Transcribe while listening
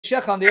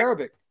check on the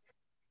Arabic.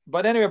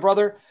 But anyway,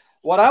 brother,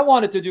 what I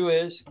wanted to do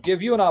is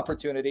give you an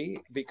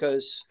opportunity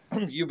because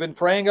you've been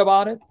praying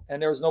about it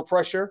and there's no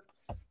pressure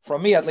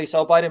from me, at least. I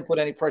hope I didn't put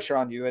any pressure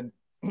on you. And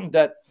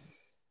that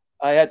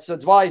I had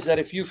advised that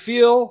if you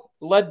feel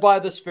led by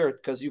the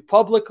Spirit, because you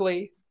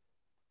publicly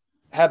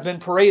have been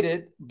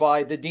paraded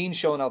by the Deen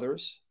Show and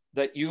others,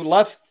 that you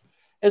left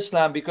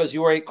Islam because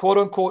you were a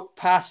quote-unquote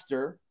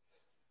pastor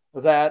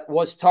that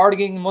was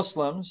targeting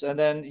Muslims, and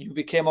then you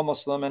became a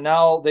Muslim, and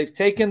now they've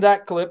taken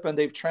that clip and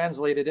they've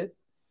translated it,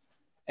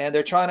 and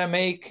they're trying to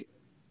make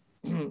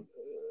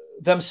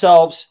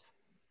themselves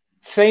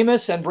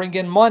famous and bring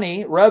in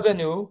money,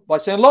 revenue, by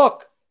saying,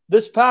 look,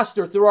 this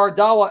pastor, through our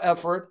dawah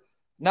effort,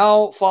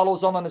 now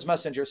follows on his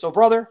messenger. So,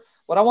 brother,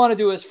 what I want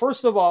to do is,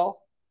 first of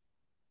all,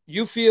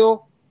 you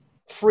feel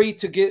free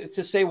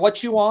to say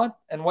what you want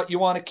and what you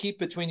want to keep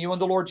between you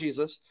and the Lord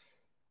Jesus.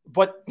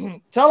 But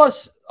tell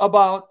us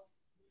about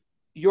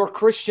your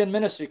Christian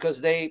ministry,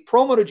 because they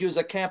promoted you as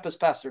a campus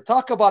pastor.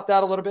 Talk about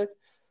that a little bit.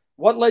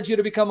 What led you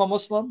to become a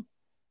Muslim,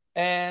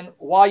 and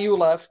why you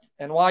left,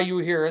 and why you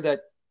here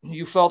that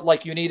you felt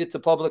like you needed to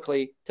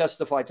publicly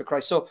testify to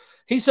Christ. So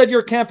he said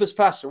you're a campus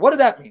pastor. What did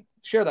that mean?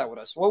 Share that with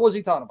us. What was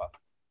he talking about?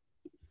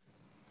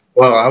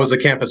 Well, I was a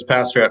campus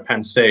pastor at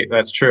Penn State.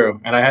 That's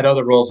true. And I had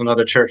other roles in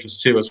other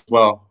churches too as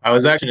well. I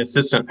was actually an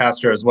assistant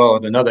pastor as well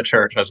at another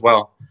church as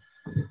well.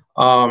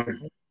 I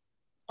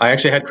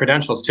actually had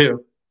credentials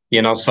too,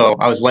 so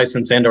I was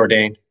licensed and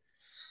ordained.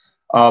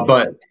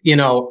 But,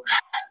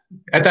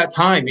 at that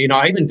time,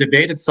 I even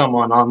debated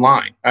someone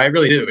online. I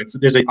really do.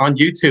 On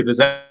YouTube, there's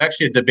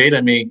actually a debate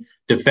of me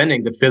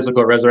defending the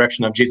physical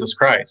resurrection of Jesus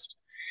Christ.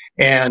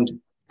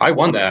 And I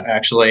won that,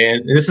 actually.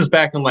 And this is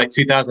back in like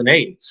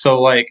 2008.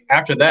 So like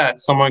after that,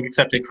 someone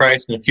accepted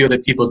Christ and a few other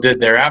people did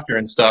thereafter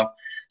and stuff.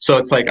 So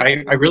it's like,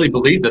 I really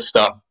believe this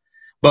stuff.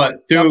 But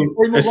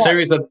through a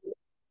series of...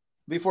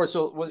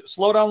 So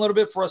slow down a little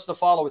bit for us to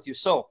follow with you.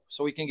 So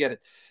we can get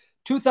it.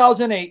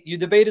 2008, you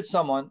debated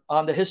someone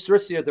on the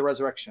historicity of the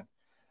resurrection.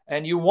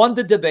 And you won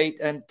the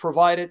debate and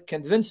provided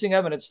convincing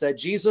evidence that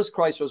Jesus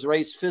Christ was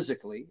raised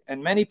physically.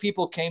 And many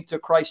people came to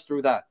Christ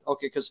through that.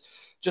 Okay, because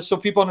just so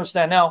people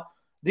understand now,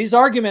 these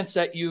arguments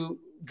that you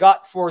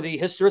got for the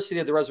historicity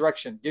of the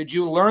resurrection, did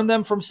you learn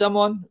them from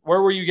someone?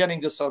 Where were you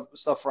getting this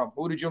stuff from?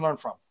 Who did you learn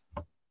from?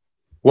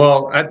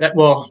 Well,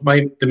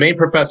 the main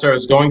professor I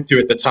was going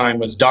through at the time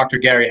was Dr.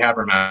 Gary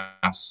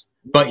Habermas.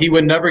 But he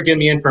would never give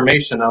me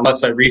information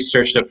unless I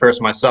researched it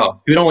first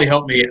myself. He would only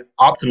help me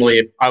optimally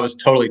if I was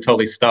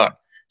totally stuck.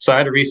 So I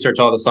had to research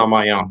all this on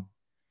my own.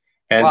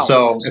 And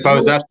so if I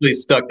was absolutely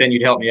stuck, then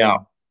you'd help me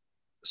out.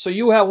 So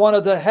you have one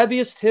of the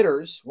heaviest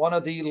hitters, one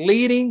of the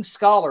leading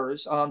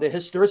scholars on the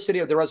historicity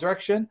of the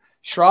resurrection,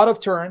 Shroud of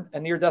Turin,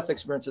 and near-death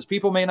experiences.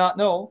 People may not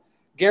know,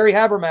 Gary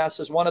Habermas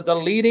is one of the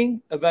leading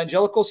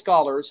evangelical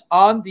scholars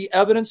on the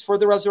evidence for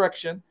the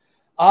resurrection,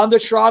 on the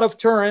Shroud of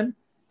Turin,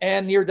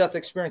 and near-death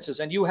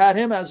experiences. And you had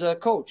him as a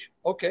coach.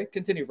 Okay,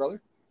 continue,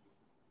 brother.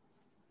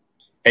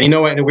 And in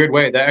a weird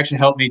way, that actually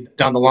helped me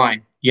down the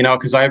line.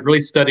 Because I've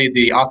really studied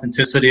the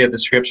authenticity of the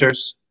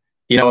scriptures.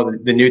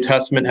 The New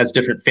Testament has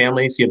different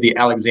families. You have the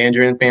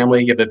Alexandrian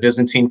family, you have the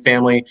Byzantine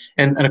family,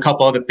 and a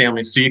couple other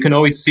families. So you can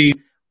always see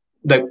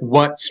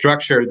what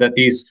structure that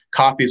these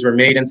copies were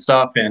made and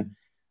stuff, and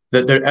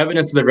the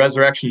evidence of the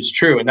resurrection is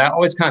true. And that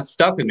always kind of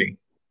stuck with me.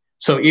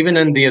 So even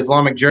in the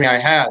Islamic journey I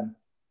had,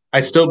 I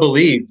still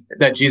believed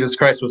that Jesus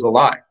Christ was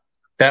alive.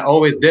 That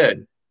always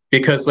did.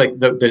 Because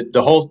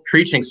the whole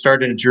preaching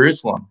started in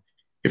Jerusalem.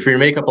 If you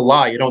make up a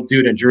lie, you don't do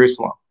it in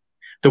Jerusalem.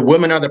 The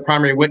women are the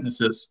primary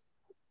witnesses.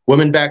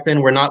 Women back then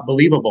were not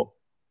believable.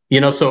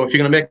 So if you're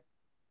going to make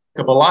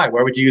up a lie,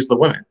 why would you use the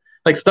women?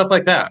 Stuff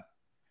like that.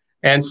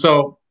 And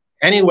so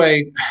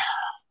anyway,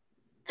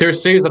 there's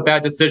a series of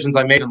bad decisions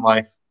I made in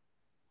life.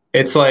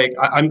 It's like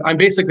I'm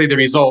basically the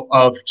result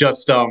of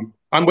just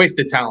I'm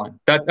wasted talent.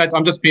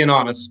 I'm just being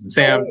honest,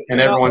 Sam,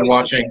 and everyone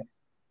watching.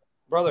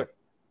 Brother,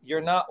 you're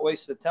not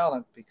wasted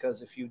talent,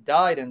 because if you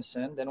died in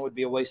sin, then it would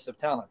be a waste of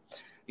talent.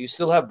 You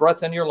still have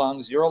breath in your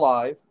lungs. You're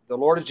alive. The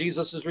Lord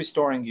Jesus is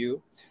restoring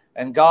you.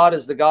 And God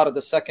is the God of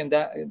the second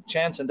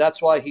chance. And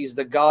that's why he's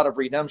the God of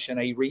redemption,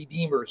 a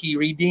redeemer. He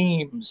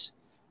redeems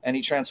and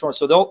he transforms.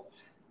 So don't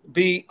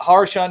be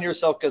harsh on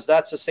yourself, because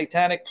that's a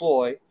satanic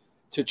ploy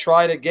to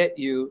try to get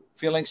you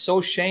feeling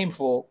so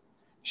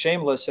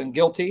shameless and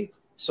guilty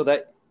so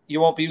that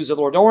you won't be used of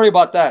the Lord. Don't worry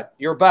about that.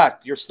 You're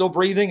back. You're still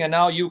breathing. And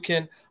now you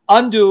can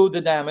undo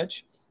the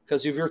damage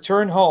because you've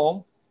returned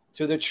home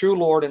to the true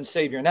Lord and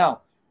Savior.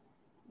 Now,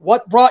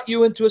 what brought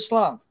you into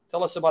Islam?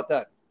 Tell us about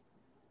that.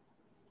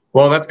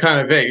 Well, that's kind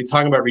of it. You're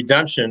talking about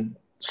redemption.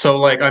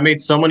 So I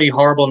made so many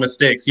horrible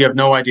mistakes. You have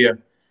no idea,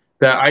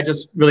 that I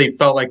just really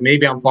felt like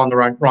maybe I'm following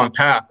the wrong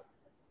path.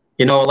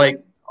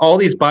 All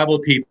these Bible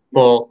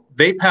people,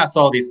 they pass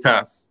all these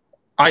tests.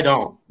 I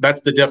don't.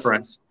 That's the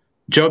difference.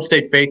 Job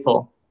stayed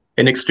faithful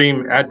in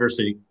extreme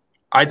adversity.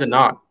 I did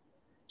not.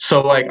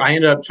 So I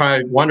ended up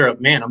trying to wonder,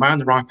 man, am I on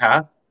the wrong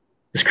path?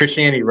 Is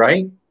Christianity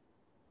right?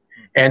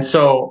 And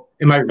so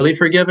am I really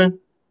forgiven?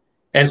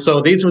 And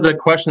so these were the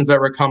questions that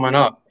were coming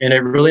up, and it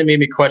really made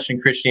me question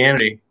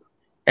Christianity.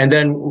 And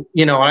then,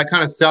 you know, I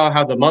kind of saw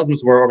how the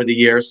Muslims were over the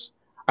years.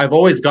 I've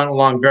always gotten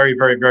along very,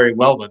 very, very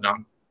well with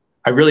them.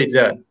 I really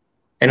did.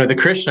 And with the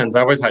Christians,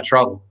 I always had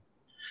trouble.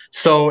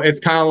 So it's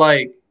kind of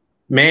like,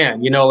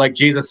 man, you know, like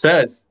Jesus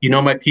says, you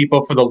know, my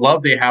people for the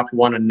love they have for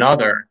one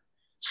another.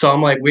 So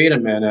I'm like, wait a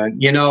minute,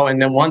 you know,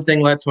 and then one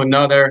thing led to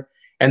another.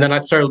 And then I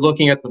started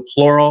looking at the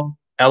plural,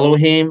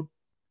 Elohim.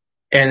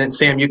 And then,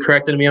 Sam, you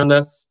corrected me on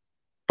this,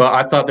 but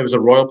I thought there was a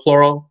royal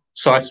plural.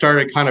 So I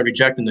started kind of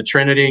rejecting the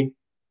Trinity.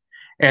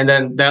 And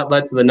then that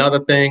led to another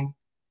thing.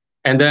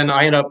 And then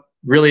I ended up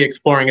really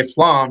exploring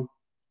Islam.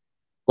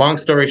 Long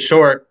story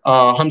short,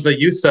 Hamza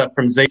Youssef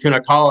from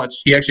Zaytuna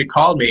College, he actually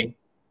called me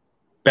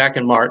back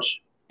in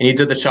March, and he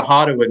did the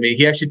Shahada with me.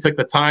 He actually took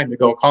the time to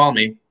go call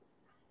me.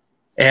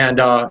 And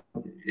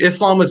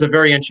Islam was a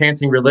very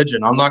enchanting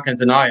religion. I'm not going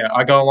to deny it.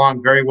 I got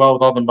along very well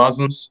with all the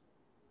Muslims.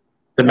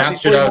 The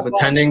masjid I was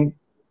attending.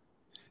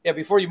 Yeah,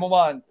 before you move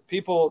on,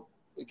 people,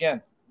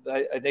 again,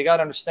 they got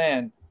to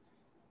understand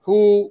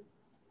who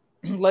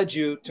led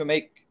you to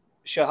make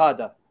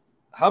Shahada.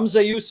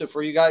 Hamza Youssef,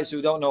 for you guys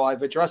who don't know,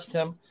 I've addressed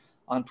him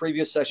on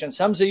previous sessions.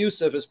 Hamza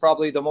Youssef is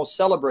probably the most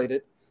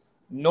celebrated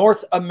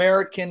North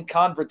American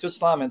convert to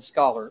Islam and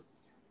scholar.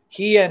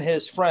 He and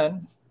his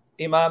friend,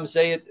 Imam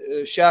Zayd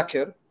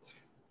Shakir,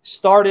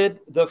 started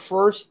the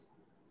first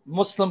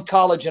Muslim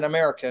college in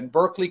America in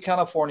Berkeley,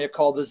 California,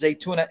 called the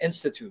Zaytuna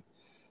Institute.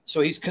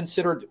 So he's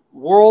considered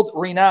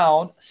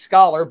world-renowned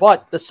scholar,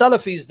 but the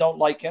Salafis don't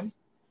like him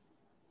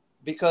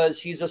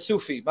because he's a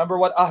Sufi. Remember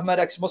what Ahmed,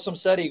 ex-Muslim,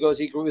 said? He goes,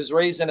 he was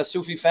raised in a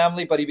Sufi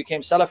family, but he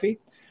became Salafi.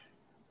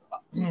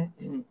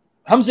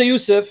 Hamza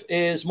Youssef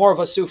is more of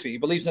a Sufi. He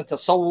believes in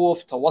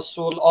tasawwuf,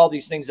 tawassul, all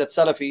these things that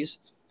Salafis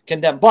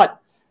condemn.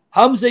 But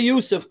Hamza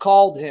Youssef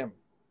called him.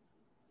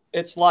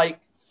 It's like,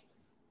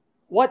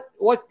 who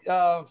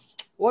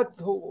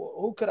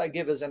could I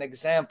give as an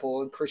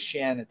example in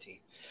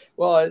Christianity?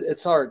 Well,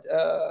 it's hard.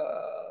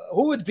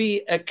 Who would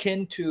be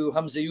akin to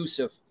Hamza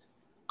Youssef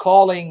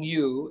calling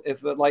you,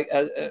 if like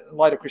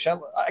light of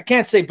Christianity? I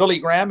can't say Billy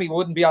Graham. He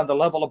wouldn't be on the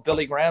level of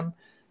Billy Graham.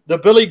 The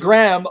Billy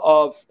Graham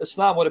of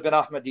Islam would have been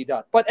Ahmad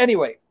Didat. But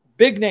anyway,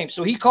 big name.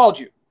 So he called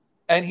you,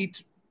 and he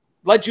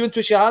led you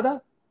into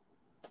Shahada?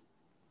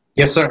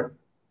 Yes, sir.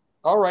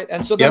 All right.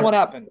 And so then what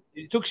happened?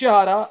 You took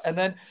Shahada, and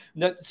then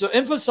so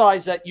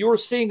emphasize that you were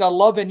seeing a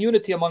love and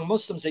unity among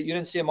Muslims that you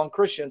didn't see among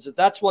Christians.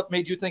 That's what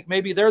made you think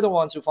maybe they're the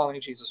ones who are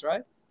following Jesus,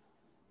 right?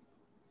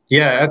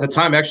 Yeah, at the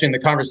time, actually, in the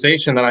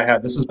conversation that I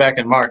had, this is back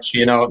in March,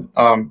 you know,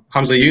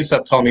 Hamza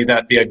Youssef told me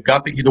that the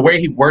agape, the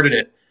way he worded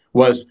it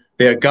was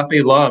the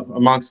agape love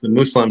amongst the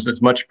Muslims is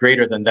much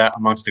greater than that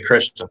amongst the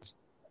Christians.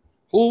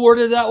 Who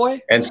worded it that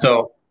way? And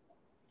so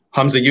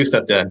Hamza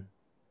Youssef did.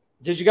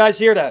 Did you guys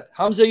hear that?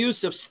 Hamza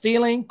Youssef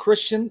stealing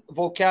Christian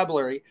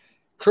vocabulary,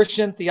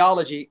 Christian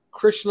theology,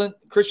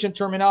 Christian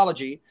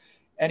terminology,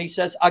 and he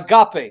says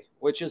agape,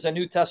 which is a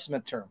New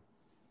Testament term.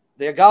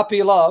 The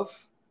agape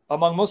love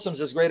among Muslims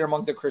is greater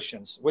among the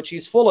Christians, which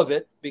he's full of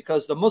it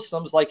because the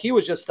Muslims, like he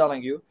was just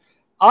telling you,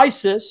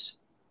 ISIS,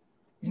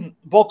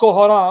 Boko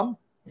Haram,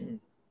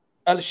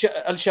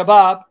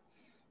 Al-Shabaab,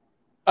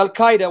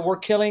 Al-Qaeda were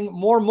killing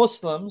more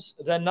Muslims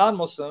than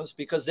non-Muslims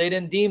because they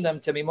didn't deem them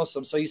to be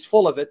Muslims. So he's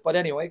full of it. But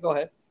anyway, go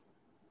ahead.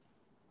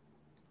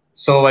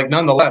 So, like,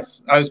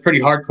 nonetheless, I was pretty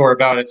hardcore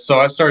about it. So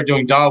I started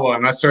doing dawah,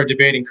 and I started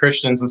debating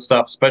Christians and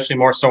stuff, especially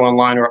more so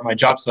online or at my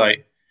job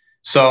site.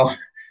 So,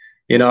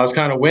 you know, I was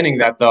kind of winning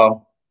that,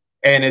 though.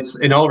 And it's,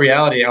 in all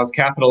reality, I was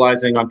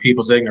capitalizing on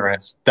people's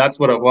ignorance. That's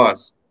what it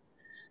was.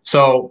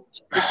 So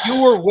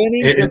you were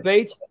winning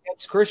debates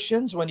against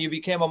Christians when you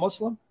became a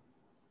Muslim?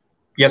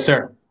 Yes,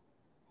 sir.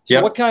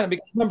 So what kind of,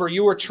 because remember,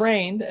 you were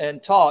trained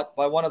and taught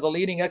by one of the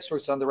leading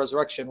experts on the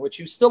resurrection, which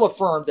you still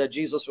affirmed that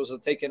Jesus was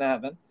taken to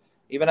heaven,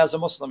 even as a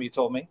Muslim, you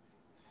told me,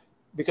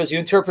 because you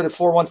interpreted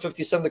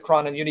 4157 the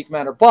Quran in a unique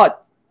manner.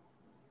 But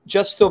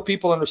just so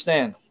people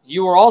understand,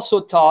 you were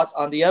also taught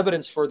on the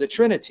evidence for the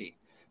Trinity.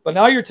 But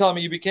now you're telling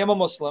me you became a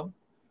Muslim,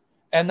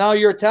 and now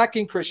you're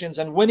attacking Christians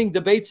and winning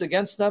debates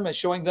against them and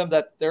showing them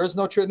that there is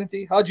no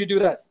Trinity. How'd you do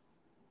that?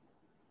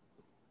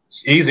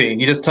 It's easy.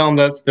 You just tell them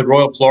that's the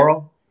royal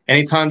plural.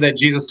 Anytime that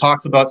Jesus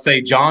talks about,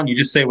 say, John, you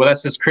just say, well,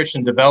 that's just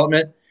Christian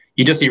development.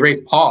 You just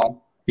erase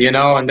Paul, you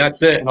know, and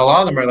that's it. And a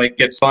lot of them are like,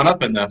 get spun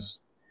up in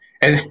this.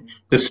 And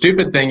the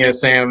stupid thing is,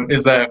 Sam,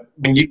 is that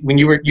when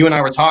you and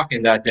I were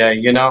talking that day,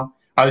 you know,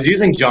 I was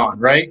using John,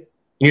 right? And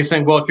you're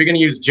saying, well, if you're going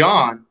to use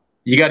John,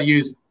 you got to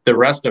use the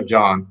rest of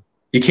John.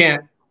 You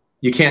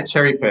can't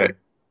cherry pick.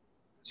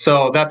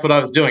 So that's what I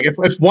was doing.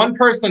 If one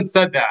person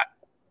said that,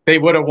 they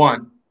would have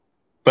won,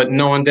 but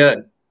no one did.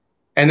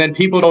 And then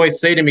people would always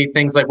say to me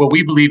things like, well,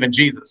 we believe in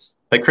Jesus,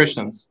 like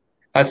Christians.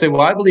 I say,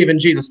 well, I believe in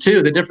Jesus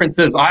too. The difference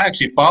is I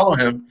actually follow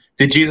him.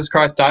 Did Jesus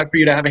Christ die for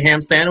you to have a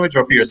ham sandwich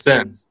or for your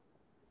sins?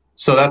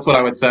 So that's what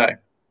I would say.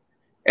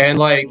 And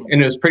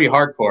it was pretty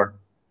hardcore.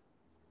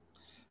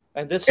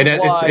 And this is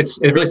why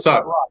it really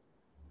sucks.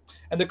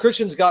 And the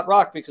Christians got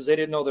rocked because they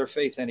didn't know their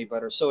faith any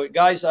better. So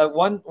guys,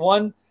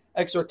 one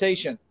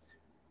exhortation.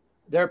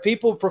 there are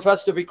people who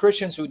profess to be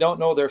Christians who don't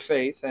know their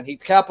faith, and he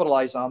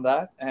capitalized on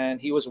that,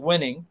 and he was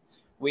winning.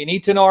 We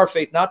need to know our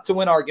faith, not to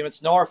win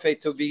arguments, know our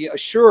faith, to be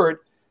assured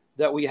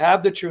that we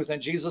have the truth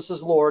and Jesus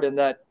is Lord, and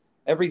that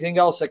everything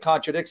else that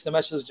contradicts the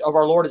message of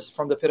our Lord is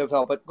from the pit of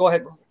hell. But go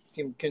ahead,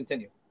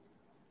 continue.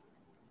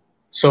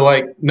 So,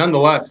 like,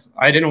 nonetheless,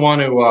 I didn't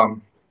want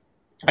to,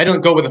 I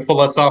don't go with the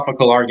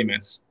philosophical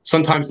arguments.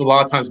 Sometimes, a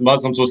lot of times,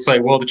 Muslims will say,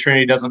 well, the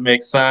Trinity doesn't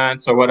make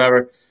sense or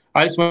whatever.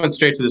 I just went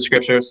straight to the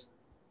scriptures.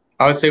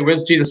 I would say, where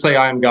does Jesus say,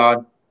 I am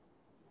God?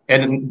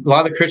 And a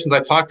lot of the Christians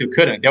I talked to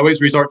couldn't. They always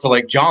resort to,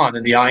 like, John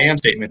and the I am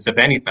statements, if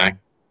anything.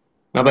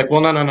 And I'm like,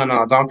 well,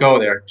 no, don't go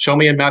there. Show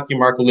me in Matthew,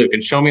 Mark, or Luke,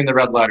 and show me in the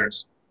red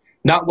letters.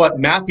 Not what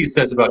Matthew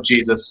says about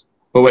Jesus,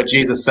 but what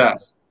Jesus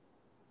says.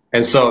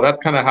 And so that's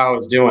kind of how I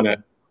was doing it.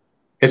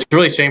 It's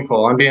really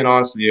shameful. I'm being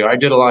honest with you. I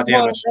did a lot of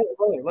damage.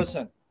 Brother,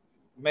 listen,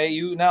 may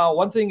you now,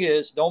 one thing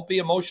is, don't be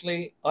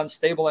emotionally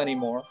unstable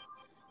anymore.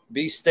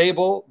 Be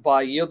stable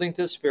by yielding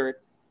to the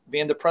Spirit. Be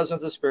in the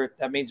presence of the Spirit.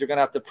 That means you're going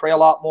to have to pray a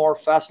lot more,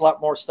 fast a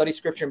lot more, study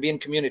scripture, and be in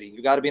community.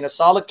 You got to be in a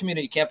solid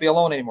community. You can't be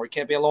alone anymore. You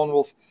can't be a lone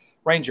wolf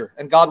ranger,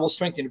 and God will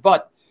strengthen you.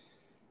 But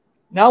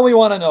now we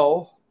want to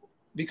know,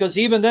 because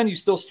even then you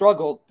still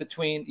struggled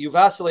you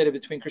vacillated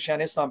between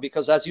Christianity and Islam,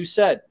 because as you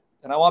said,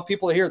 and I want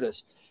people to hear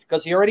this,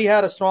 because he already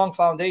had a strong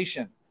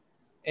foundation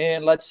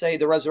in, let's say,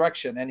 the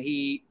resurrection, and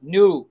he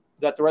knew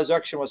that the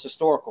resurrection was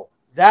historical.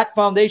 That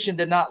foundation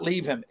did not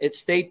leave him. It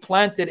stayed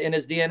planted in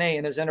his DNA,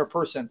 in his inner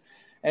person.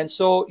 And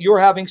so you're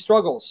having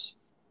struggles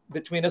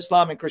between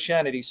Islam and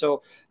Christianity.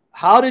 So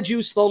how did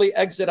you slowly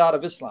exit out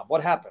of Islam?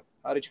 What happened?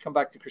 How did you come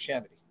back to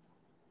Christianity?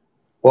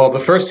 Well, the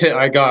first hit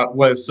I got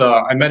was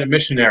I met a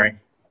missionary.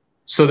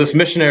 So this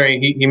missionary,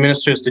 he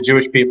ministers to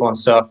Jewish people and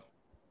stuff.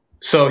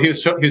 So he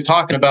was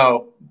talking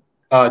about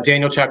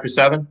Daniel chapter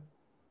 7,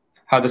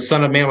 how the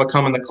Son of Man will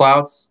come in the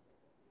clouds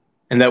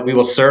and that we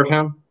will serve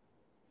him.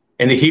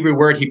 And the Hebrew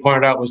word he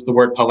pointed out was the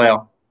word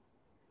palel.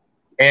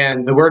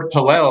 And the word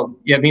palel,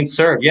 yeah, it means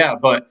serve, yeah,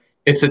 but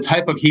it's a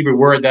type of Hebrew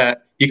word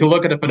that you can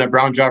look it up in a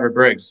Brown Driver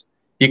Briggs.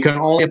 You can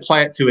only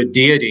apply it to a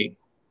deity,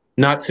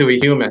 not to a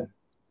human.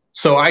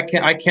 So I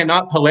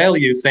cannot palel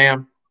you,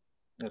 Sam.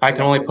 I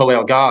can only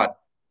palel God.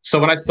 So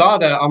when I saw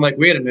that, I'm like,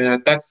 wait a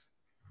minute, that's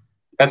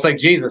like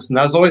Jesus. And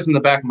that was always in the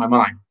back of my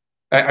mind.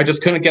 I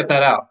just couldn't get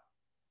that out.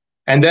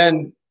 And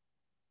then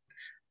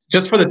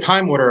just for the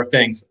time order of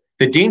things,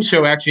 the Deen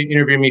Show actually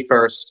interviewed me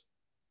first.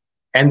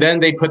 And then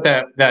they put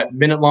that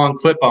minute-long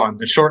clip on,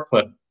 the short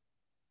clip.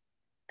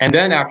 And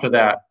then after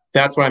that,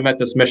 that's when I met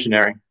this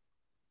missionary.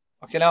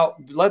 Okay, now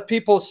let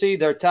people see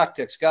their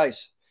tactics.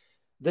 Guys,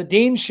 the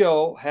Deen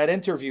Show had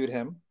interviewed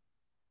him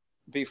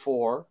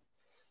before.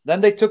 Then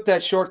they took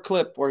that short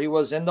clip where he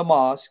was in the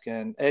mosque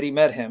and Eddie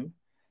met him.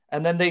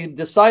 And then they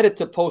decided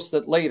to post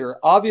it later,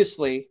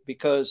 obviously,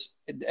 because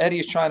Eddie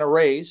is trying to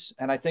raise,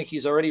 and I think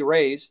he's already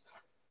raised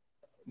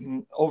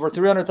over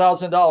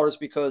 $300,000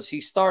 because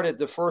he started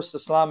the first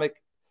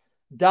Islamic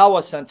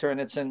Dawah Center, and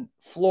it's in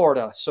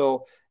Florida.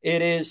 So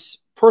it is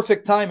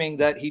perfect timing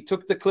that he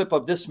took the clip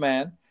of this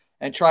man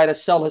and tried to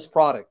sell his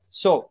product.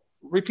 So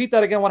repeat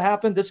that again. What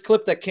happened? This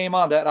clip that came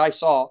on that I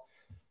saw,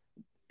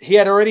 he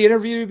had already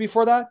interviewed you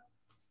before that?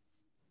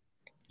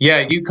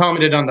 Yeah, you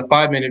commented on the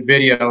 5-minute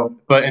video,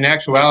 but in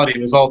actuality,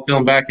 it was all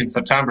filmed back in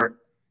September.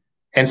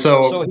 And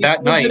so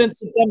that night, in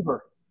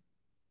September.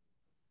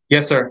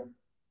 Yes, sir.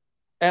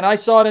 And I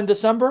saw it in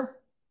December.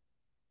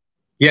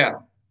 Yeah,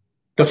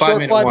 the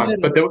 5-minute one.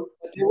 But the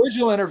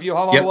original interview,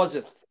 how long was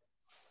it?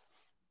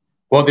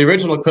 Well, the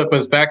original clip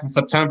was back in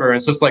September, and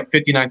it's just like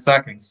 59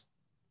 seconds.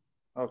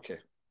 Okay,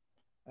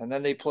 and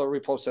then they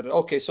reposted it.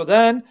 Okay, so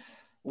then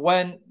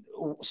when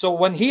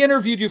he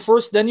interviewed you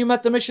first, then you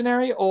met the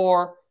missionary,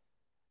 or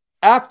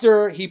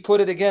after he put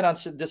it again on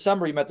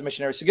December, you met the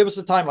missionary? So give us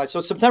a timeline.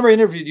 So September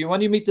interviewed you. When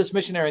do you meet this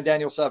missionary in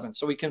Daniel 7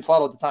 so we can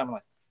follow the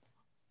timeline?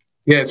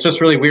 Yeah, it's just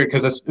really weird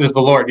because it was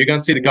the Lord. You're going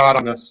to see the God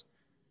on this.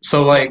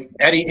 So, like,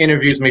 Eddie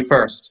interviews me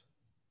first.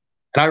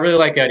 And I really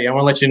like Eddie. I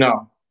want to let you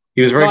know.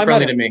 He was very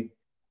friendly to me.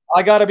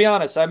 I got to be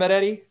honest. I met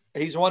Eddie.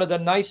 He's one of the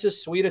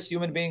nicest, sweetest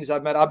human beings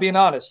I've met. I'll be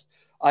honest.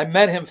 I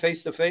met him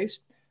face to face.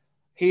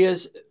 He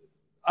is...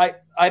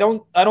 I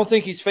don't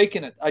think he's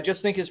faking it. I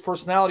just think his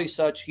personality is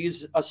such.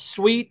 He's a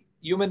sweet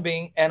human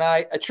being, and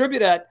I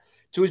attribute that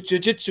to his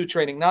jiu-jitsu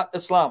training, not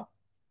Islam.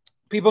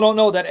 People don't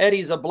know that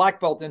Eddie's a black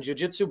belt in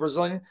jiu-jitsu,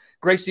 Brazilian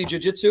Gracie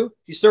Jiu-Jitsu.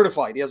 He's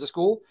certified. He has a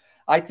school.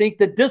 I think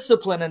the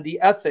discipline and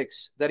the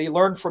ethics that he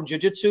learned from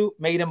jiu-jitsu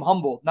made him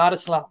humble, not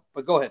Islam.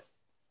 But go ahead.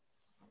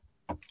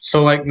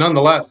 So, like,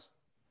 nonetheless,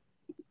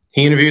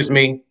 he interviews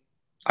me.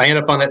 I end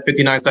up on that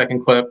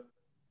 59-second clip.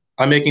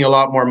 I'm making a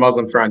lot more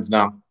Muslim friends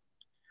now.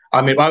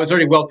 I mean, I was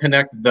already well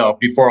connected, though,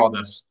 before all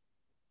this.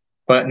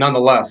 But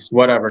nonetheless,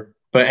 whatever.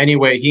 But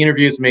anyway, he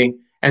interviews me.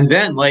 And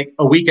then, like,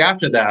 a week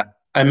after that,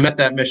 I met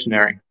that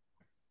missionary.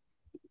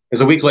 It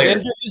was a week later. He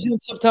interviews in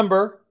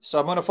September. So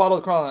I'm going to follow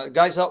the chronology.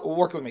 Guys,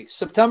 work with me.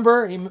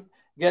 September, he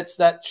gets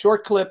that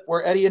short clip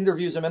where Eddie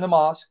interviews him in the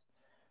mosque.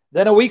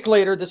 Then a week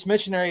later, this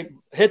missionary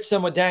hits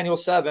him with Daniel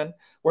 7,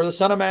 where the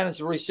Son of Man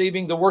is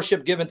receiving the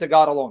worship given to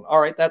God alone. All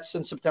right, that's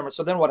in September.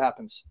 So then what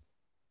happens?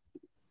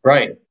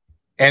 Right.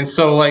 And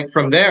so, like,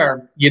 from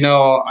there, you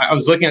know, I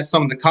was looking at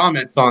some of the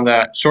comments on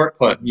that short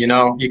clip. You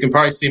know, you can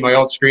probably see my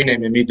old screen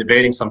name and me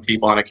debating some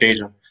people on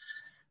occasion.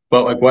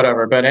 But, like,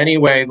 whatever. But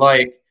anyway,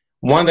 like,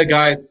 one of the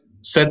guys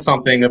said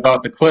something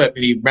about the clip,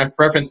 and he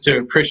referenced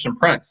to Christian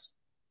Prince.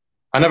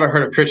 I never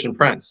heard of Christian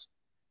Prince.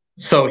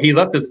 So he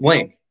left this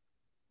link.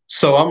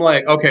 So I'm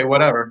like, okay,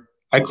 whatever.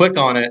 I click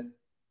on it.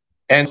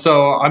 And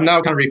so I'm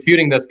now kind of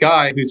refuting this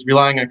guy who's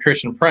relying on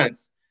Christian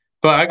Prince.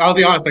 But I'll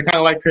be honest, I kind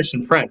of like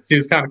Christian Prince. He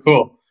was kind of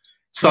cool.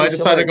 So I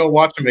decided to go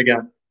watch him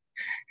again.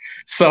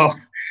 So,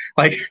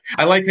 like,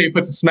 I like how he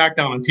puts a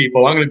smackdown on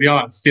people. I'm going to be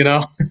honest, you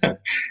know.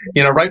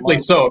 You know, rightfully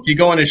so. If you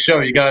go on his show,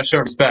 you got to show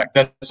respect.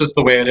 That's just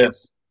the way it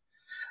is.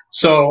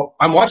 So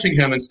I'm watching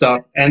him and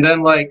stuff. And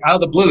then, like, out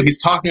of the blue,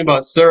 he's talking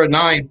about Surah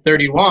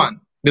 9:31.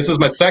 This is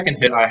my second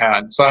hit I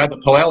had. So I had the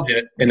Palel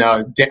hit in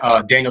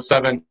Daniel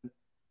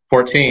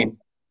 7:14.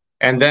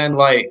 And then,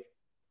 like,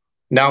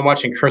 now I'm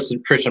watching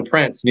Christian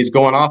Prince, and he's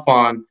going off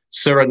on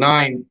Surah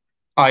 9,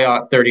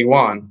 ayat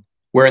 31,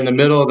 where in the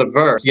middle of the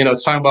verse, you know,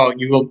 it's talking about,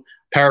 you will,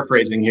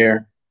 paraphrasing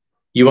here,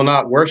 you will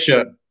not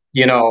worship,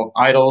 you know,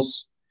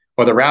 idols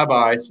or the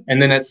rabbis. And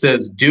then it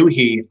says,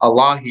 Duhi,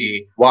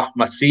 Allahi, wa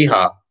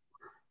Masiha.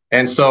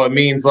 And so it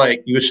means,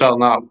 like, you shall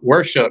not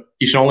worship,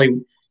 you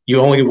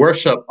only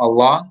worship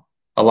Allah,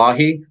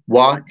 Allahi,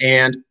 wa,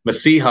 and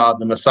Masiha,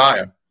 the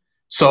Messiah.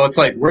 So it's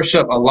like,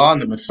 worship Allah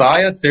and the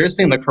Messiah?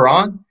 Seriously, in the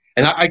Quran?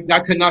 And I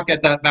could not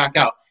get that back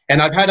out.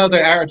 And I've had other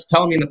Arabs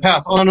tell me in the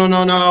past, oh,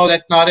 no,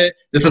 that's not it.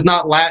 This is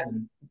not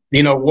Latin.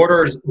 You know,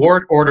 word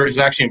order is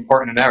actually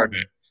important in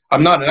Arabic.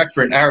 I'm not an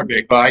expert in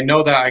Arabic, but I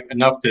know that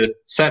enough to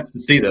sense to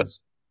see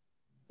this.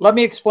 Let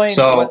me explain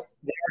what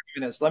the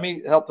argument is. Let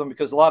me help them,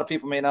 because a lot of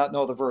people may not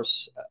know the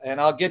verse. And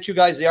I'll get you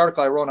guys the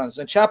article I wrote on this.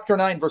 In chapter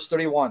 9, verse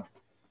 31,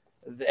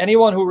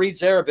 anyone who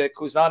reads Arabic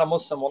who's not a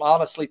Muslim will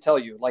honestly tell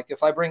you. Like,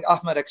 if I bring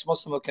Ahmed,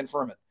 ex-Muslim, will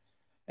confirm it.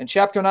 In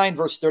chapter 9,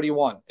 verse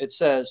 31, it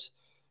says,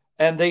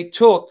 and they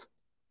took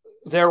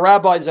their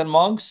rabbis and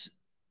monks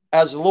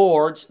as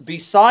lords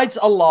besides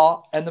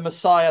Allah and the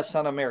Messiah,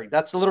 son of Mary.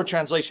 That's the literal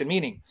translation,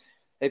 meaning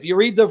if you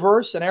read the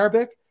verse in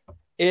Arabic,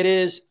 it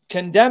is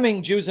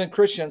condemning Jews and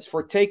Christians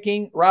for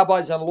taking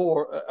rabbis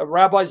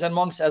and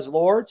monks as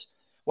lords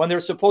when they're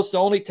supposed to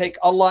only take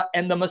Allah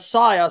and the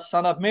Messiah,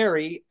 son of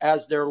Mary,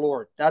 as their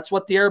Lord. That's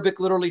what the Arabic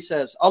literally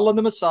says. Allah and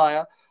the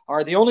Messiah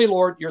are the only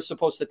Lord you're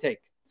supposed to take.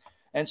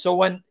 And so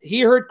when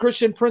he heard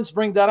Christian Prince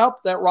bring that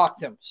up, that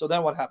rocked him. So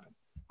then what happened?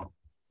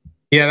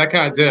 Yeah, that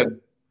kind of did.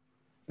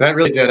 That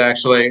really did,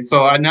 actually.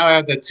 So I now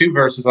have the two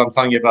verses I'm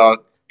telling you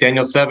about,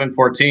 Daniel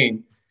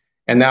 7:14.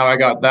 And now I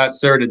got that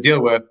surah to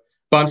deal with.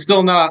 But I'm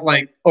still not,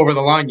 like, over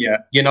the line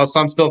yet, you know, so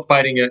I'm still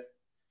fighting it.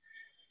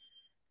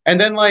 And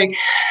then, like,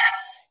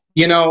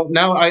 you know,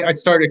 now I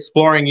started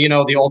exploring, you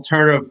know, the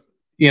alternative,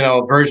 you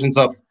know, versions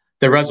of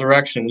the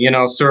resurrection, you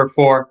know, Surah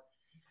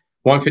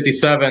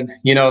 4:157,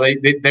 you know,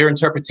 their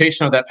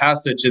interpretation of that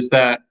passage is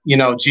that, you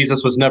know,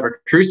 Jesus was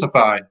never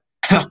crucified.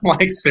 I'm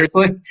like,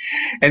 seriously?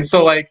 And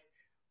so, like,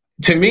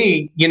 to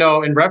me, you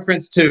know, in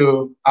reference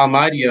to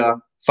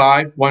Al-Ma'idah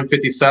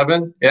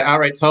 5:157, it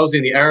outright tells you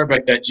in the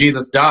Arabic that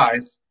Jesus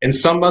dies. And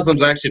some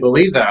Muslims actually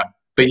believe that.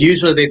 But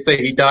usually they say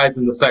he dies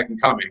in the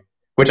second coming,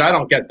 which I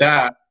don't get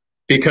that,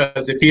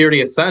 because if he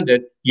already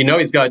ascended, you know,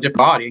 he's got a different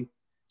body.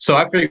 So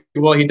I figured,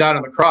 well, he died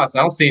on the cross. I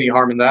don't see any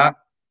harm in that.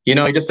 You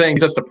know, you're just saying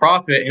he's just a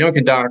prophet. You know, he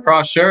can die on a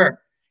cross, sure.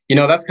 You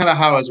know, that's kind of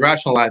how I was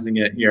rationalizing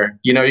it here.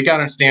 You know, you got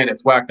to understand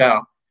it's whacked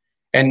out.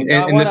 And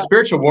in the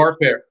spiritual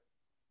warfare.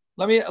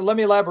 Let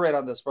me elaborate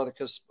on this, brother,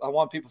 because I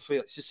want people to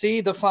feel it. You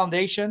see, the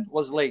foundation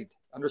was laid.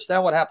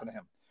 Understand what happened to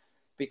him.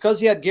 Because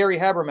he had Gary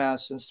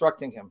Habermas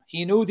instructing him,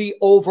 he knew the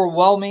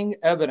overwhelming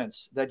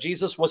evidence that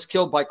Jesus was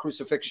killed by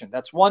crucifixion.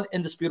 That's one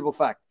indisputable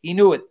fact. He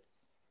knew it.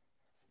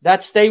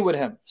 That stayed with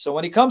him. So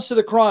when he comes to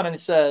the Quran and he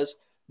says,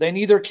 they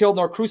neither killed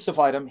nor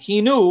crucified him,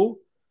 he knew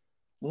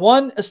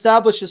one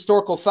established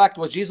historical fact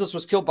was Jesus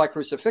was killed by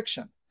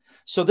crucifixion.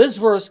 So this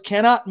verse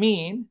cannot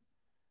mean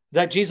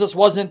that Jesus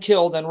wasn't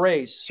killed and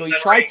raised. So he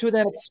tried to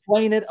then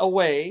explain it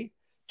away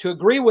to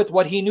agree with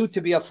what he knew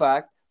to be a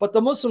fact. But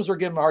the Muslims were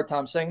giving him a hard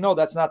time saying, no,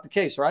 that's not the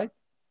case, right?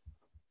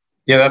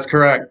 Yeah, that's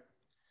correct.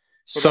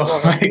 So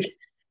like,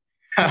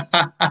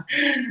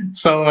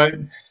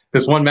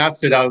 this one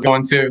masjid I was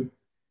going to,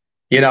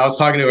 you know, I was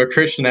talking to a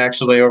Christian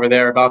actually over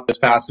there about this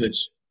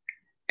passage.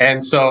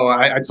 And so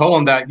I told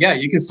him that, yeah,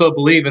 you can still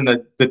believe in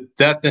the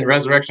death and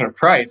resurrection of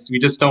Christ. We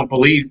just don't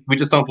believe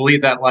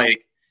that,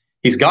 like,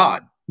 he's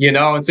God, you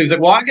know? And so he's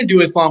like, well, I can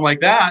do Islam like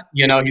that,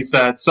 you know, he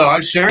said. So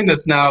I'm sharing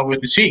this now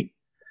with the sheep.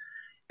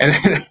 And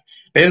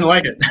they didn't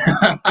like it.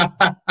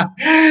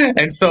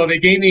 And so they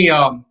gave me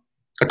a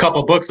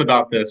couple books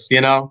about this, you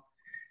know?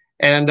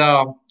 And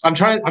I'm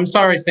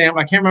sorry, Sam,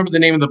 I can't remember the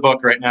name of the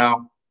book right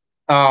now.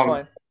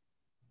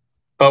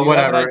 But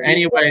whatever.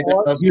 Anyway,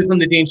 he was on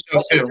the Deen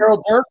Show too.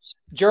 Gerald Dirks?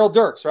 Gerald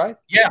Dirks, right?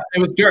 Yeah, it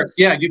was Dirks.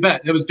 Yeah, you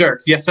bet. It was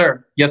Dirks. Yes,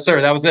 sir. Yes, sir.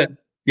 That was it.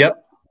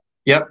 Yep.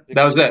 Yep, that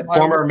Because was it.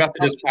 Former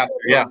Methodist pastor.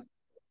 Yeah.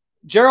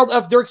 Gerald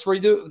F. Dirks, for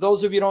you,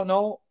 those of you who don't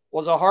know,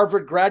 was a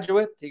Harvard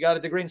graduate. He got a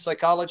degree in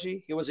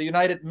psychology. He was a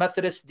United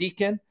Methodist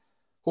deacon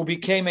who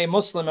became a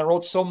Muslim and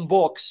wrote some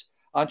books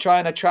on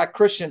trying to attract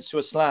Christians to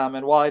Islam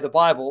and why the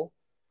Bible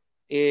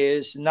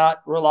is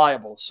not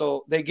reliable.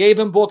 So they gave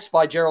him books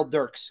by Gerald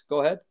Dirks.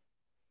 Go ahead.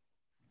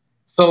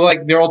 So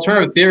like their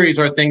alternative theories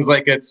are things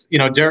like it's,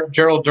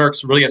 Gerald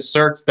Dirks really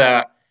asserts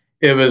that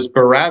it was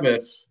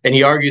Barabbas, and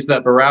he argues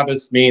that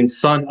Barabbas means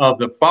son of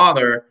the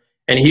father,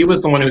 and he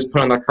was the one who was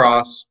put on the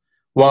cross,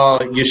 while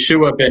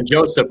Yeshua ben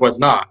Joseph was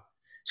not.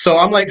 So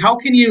I'm like, how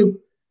can you,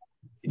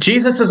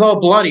 Jesus is all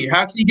bloody.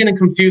 How can you get him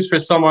confused for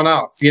someone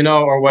else,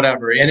 or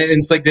whatever? And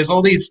it's like, there's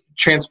all these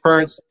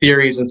transference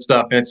theories and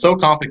stuff, and it's so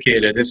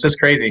complicated. It's just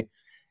crazy.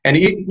 And,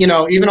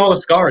 even all the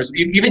scholars,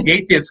 even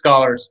atheist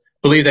scholars,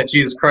 believe that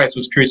Jesus Christ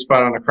was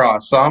crucified on the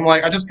cross. So I'm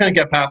like, I just couldn't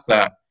get past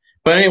that.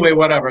 But anyway,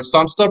 whatever. So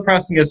I'm still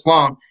pressing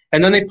Islam.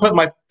 And then they put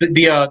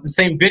the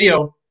same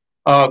video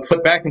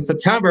clip back in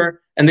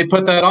September, and they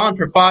put that on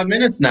for 5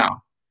 minutes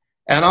now.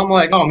 And I'm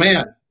like, oh,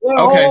 man.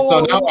 Okay,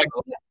 so now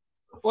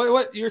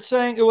Wait, you're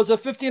saying it was a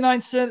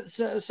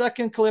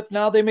 59-second clip.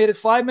 Now they made it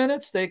 5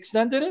 minutes? They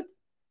extended it?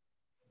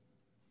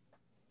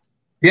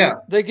 Yeah.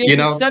 They gave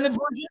the extended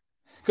version?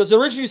 Because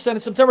originally you said in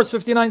September it's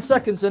 59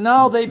 seconds, and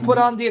now they put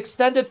on the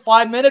extended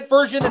 5-minute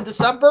version in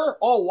December?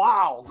 Oh,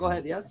 wow. Go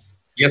ahead, yeah?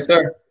 Yes,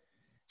 sir.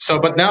 So,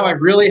 but now I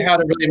really had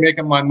to make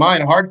up my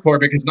mind hardcore,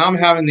 because now I'm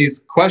having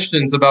these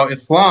questions about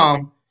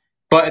Islam,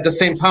 but at the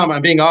same time,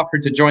 I'm being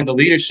offered to join the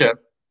leadership.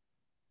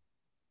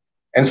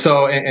 And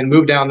so, and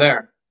move down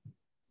there.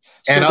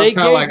 So and I was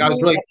kind of like, I was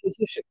really,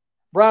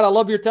 Brad, I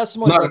love your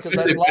testimony. Not because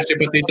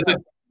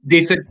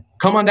they said,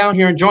 come on down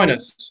here and join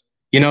us,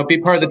 be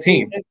part of the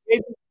team.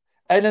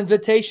 An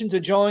invitation to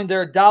join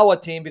their Dawah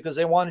team because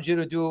they wanted you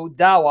to do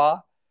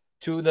Dawah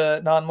to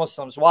the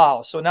non-Muslims.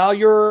 Wow. So now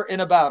you're in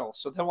a battle.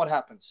 So then what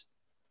happens?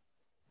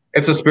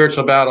 It's a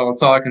spiritual battle.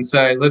 That's all I can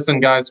say. Listen,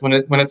 guys, when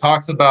it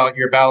talks about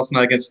your battle's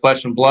not against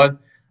flesh and blood,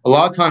 a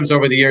lot of times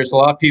over the years, a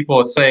lot of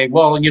people say,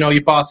 well,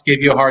 your boss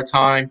gave you a hard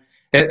time.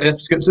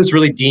 It's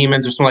really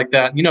demons or something like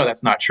that.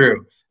 That's not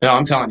true. No,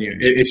 I'm telling you,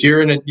 if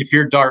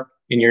you're dark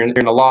and you're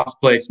in a lost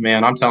place,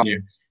 man, I'm telling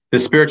you, the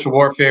spiritual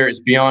warfare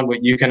is beyond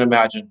what you can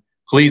imagine.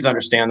 Please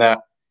understand that.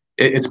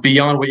 It's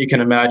beyond what you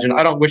can imagine.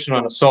 I don't wish it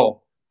on a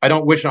soul. I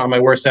don't wish it on my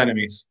worst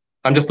enemies.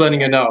 I'm just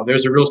letting you know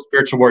there's a real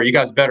spiritual war. You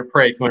guys better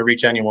pray if you want to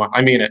reach anyone.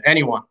 I mean it,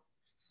 anyone.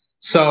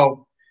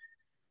 So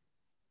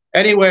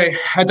anyway,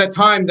 at that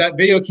time, that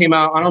video came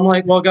out, and I'm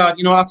like, well, God,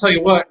 I'll tell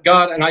you what,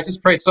 God, and I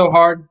just prayed so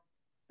hard.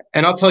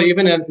 And I'll tell you,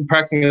 even in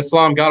practicing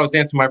Islam, God was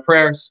answering my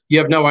prayers. You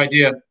have no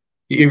idea.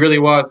 He really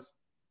was.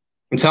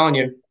 I'm telling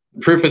you,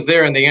 the proof is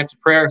there in the answered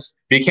prayers.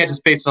 But you can't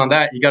just base it on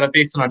that. You got to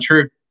base it on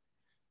truth.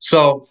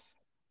 So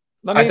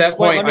at that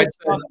point,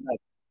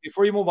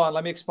 before you move on,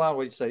 let me explain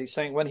what he said. He's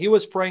saying when he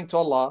was praying to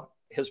Allah,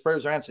 his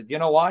prayers were answered. You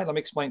know why? Let me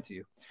explain to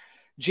you.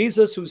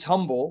 Jesus, who's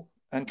humble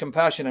and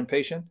compassionate and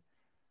patient,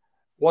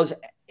 was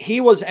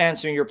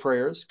answering your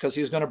prayers because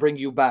he was going to bring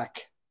you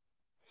back.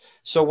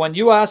 So when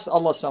you asked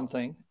Allah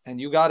something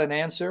and you got an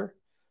answer,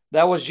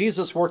 that was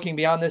Jesus working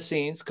behind the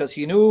scenes because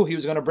he knew he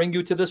was going to bring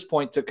you to this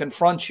point to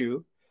confront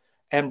you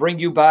and bring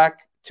you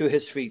back to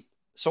his feet.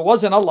 So it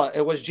wasn't Allah,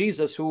 it was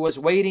Jesus who was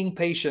waiting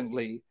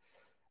patiently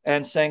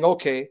and saying,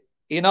 okay,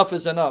 enough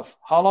is enough.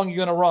 How long are you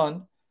going to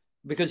run?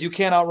 Because you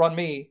can't outrun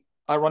me.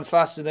 I run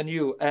faster than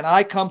you. And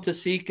I come to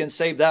seek and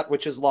save that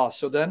which is lost.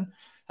 So then,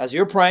 as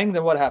you're praying,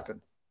 then what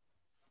happened?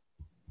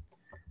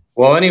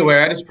 Well, anyway,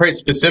 I just prayed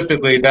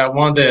specifically that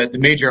one of the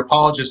major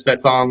apologists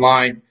that's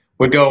online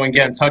would go and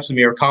get in touch with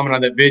me or comment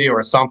on that video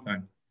or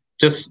something.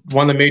 Just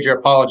one of the major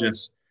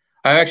apologists.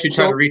 I actually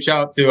tried to reach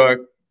out to a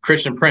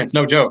Christian Prince.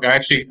 No joke. I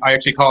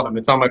actually called him.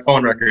 It's on my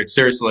phone record.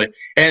 Seriously.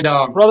 And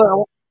brother,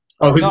 no,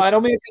 I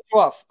don't mean to cut you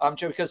off. I'm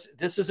joking because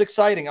this is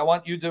exciting. I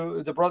want you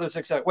to the brothers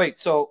excited. Wait,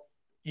 so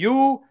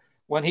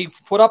when he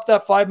put up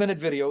that 5-minute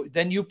video,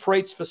 then you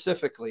prayed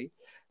specifically.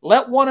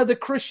 Let one of the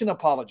Christian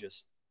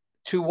apologists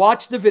to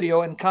watch the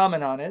video and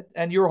comment on it,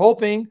 and you're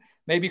hoping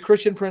maybe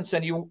Christian Prince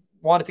and you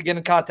wanted to get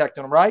in contact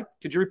with him, right?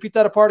 Could you repeat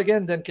that apart again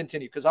and then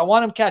continue? Because I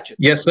want him to catch it.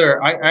 Yes, sir.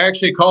 I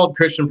actually called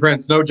Christian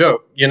Prince, no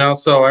joke,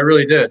 so I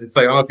really did. It's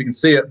like, I don't know if you can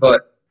see it,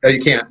 but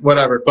you can't,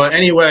 whatever. But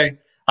anyway,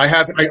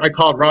 I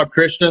called Rob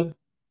Christian.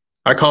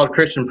 I called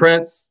Christian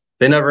Prince.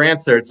 They never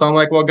answered. So I'm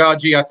like, well, God,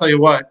 I tell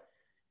you what,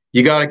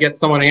 you got to get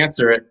someone to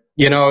answer it.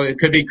 It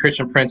could be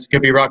Christian Prince. It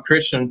could be Rob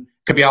Christian.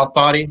 It could be Al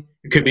Fadi.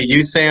 It could be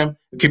you, Sam.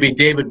 It could be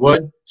David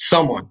Wood.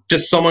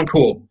 Just someone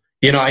cool.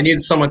 I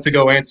needed someone to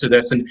go answer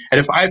this. And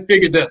if I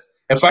figured this,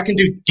 if I can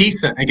do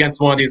decent against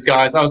one of these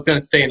guys, I was going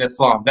to stay in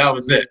Islam. That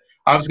was it.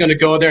 I was going to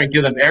go there and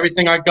give them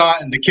everything I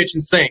got in the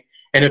kitchen sink.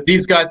 And if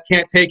these guys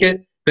can't take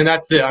it, then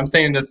that's it. I'm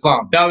staying in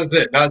Islam. That was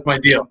it. That was my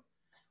deal.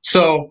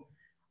 So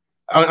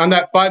on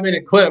that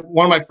 5-minute clip,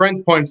 one of my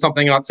friends pointed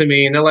something out to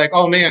me, and they're like,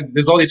 oh, man,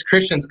 there's all these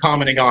Christians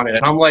commenting on it.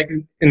 And I'm like,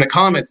 in the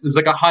comments, there's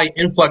like a high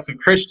influx of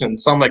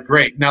Christians. So I'm like,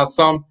 great. Now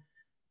some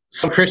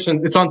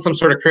Christian, it's on some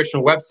sort of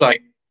Christian website.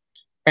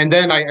 And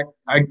then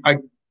I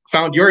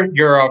found your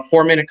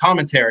 4-minute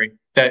commentary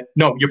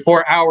your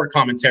 4-hour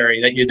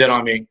commentary that you did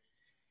on me.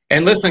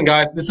 And listen,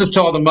 guys, this is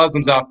to all the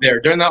Muslims out there.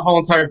 During that whole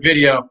entire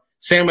video,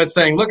 Sam was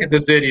saying, look at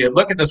this idiot,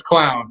 look at this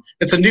clown.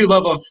 It's a new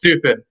level of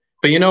stupid.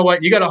 But you know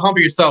what? You got to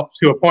humble yourself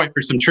to a point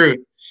for some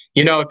truth.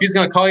 You know, if he's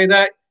going to call you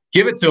that,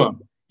 give it to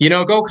him. You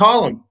know, go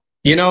call him.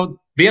 You know,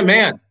 be a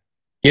man.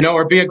 You know,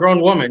 or be a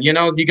grown woman. You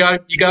know, you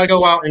got to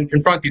go out and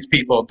confront these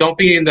people. Don't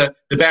be in the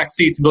back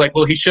seats and be like,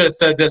 well, he should have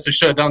said this or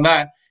should have done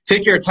that.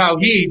 Take your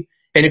tawheed,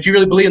 and if you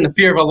really believe in the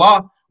fear of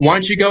Allah, why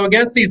don't you go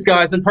against these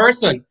guys in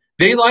person?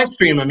 They live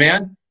stream them,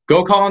 man.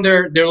 Go call on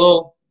their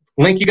little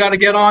link you got to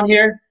get on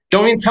here.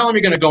 Don't even tell them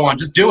you're going to go on.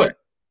 Just do it.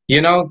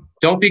 You know,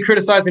 don't be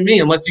criticizing me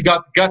unless you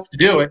got the guts to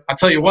do it. I'll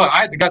tell you what,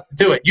 I had the guts to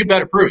do it. You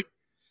better prove it.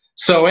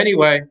 So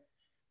anyway,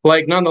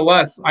 like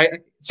nonetheless,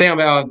 Sam,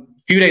 a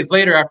few days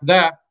later after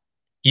that,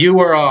 you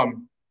were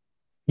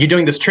you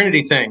doing this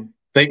Trinity thing.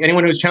 Like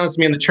anyone who's challenged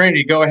me in the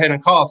Trinity, go ahead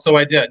and call. So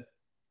I did.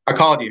 I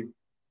called you,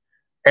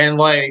 and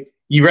like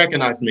you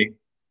recognized me.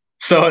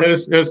 So it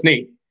was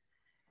neat.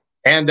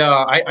 And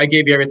I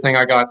gave you everything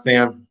I got,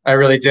 Sam. I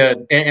really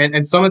did.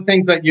 And some of the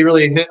things that you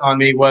really hit on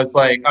me was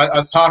like, I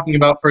was talking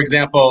about, for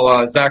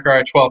example,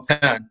 Zechariah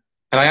 12:10.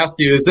 And I asked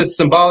you, is this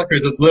symbolic or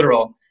is this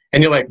literal?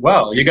 And you're like,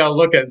 well, you got to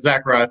look at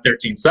Zechariah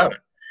 13:7.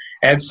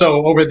 And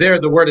so over there,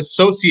 the word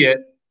associate,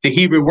 the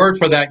Hebrew word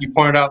for that you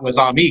pointed out was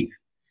amith,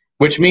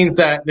 which means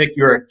that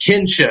you're a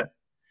kinship.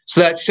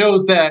 So that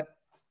shows that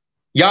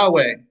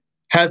Yahweh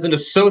has an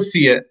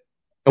associate,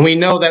 and we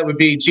know that would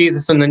be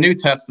Jesus in the New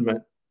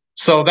Testament.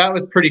 So that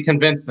was pretty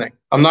convincing.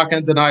 I'm not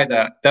going to deny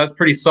that. That's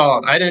pretty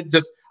solid.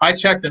 I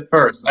checked it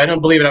first. I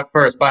didn't believe it at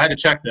first, but I had to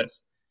check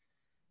this.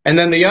 And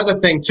then the other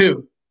thing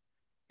too,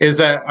 is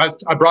that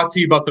I brought to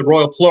you about the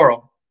royal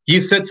plural. You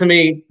said to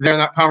me there in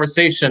that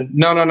conversation,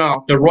 no.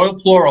 The royal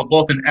plural,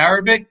 both in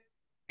Arabic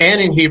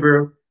and in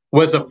Hebrew,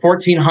 was a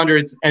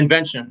 1400s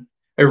invention.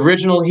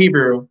 Original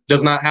Hebrew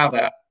does not have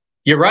that.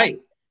 You're right,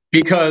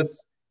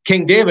 because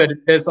King David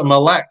is a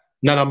Melech,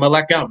 not a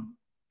Melechim.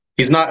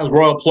 He's not a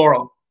royal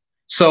plural.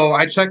 So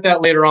I checked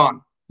that later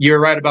on.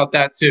 You're right about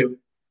that too.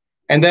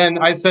 And then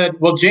I said,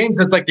 well, James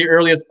is like the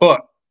earliest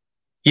book.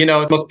 You know,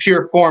 it's the most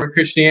pure form of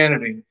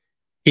Christianity.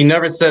 He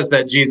never says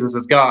that Jesus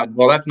is God.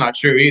 Well, that's not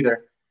true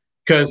either,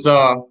 because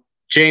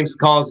James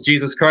calls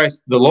Jesus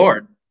Christ the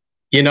Lord.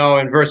 You know,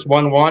 in verse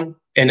 1:1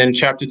 and in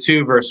chapter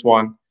 2, verse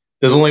 1,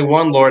 there's only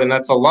one Lord, and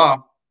that's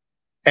Allah.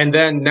 And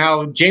then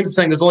now James is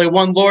saying there's only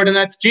one Lord, and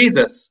that's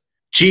Jesus.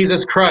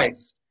 Jesus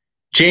Christ.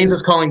 James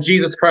is calling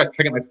Jesus Christ.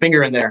 I get my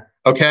finger in there,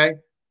 okay?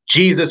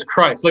 Jesus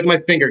Christ. Look at my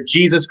finger.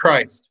 Jesus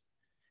Christ.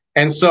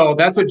 And so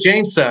that's what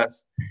James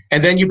says.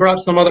 And then you brought up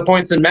some other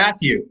points in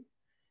Matthew.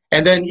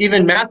 And then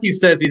even Matthew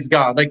says he's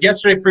God. Like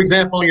yesterday, for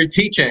example, in your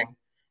teaching,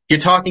 you're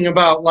talking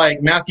about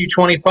like Matthew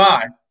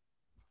 25,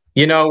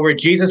 you know, where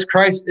Jesus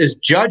Christ is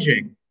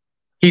judging.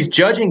 He's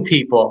judging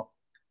people.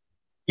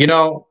 You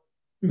know,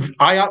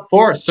 Ayat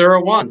 4, Surah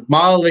 1,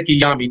 Maliki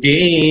Yami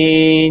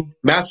Deen,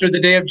 Master of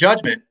the Day of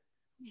Judgment.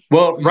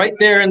 Well, right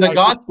there in the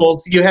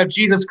Gospels, you have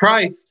Jesus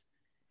Christ,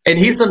 and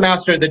he's the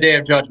master of the Day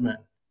of Judgment.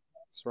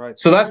 That's right.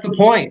 So that's the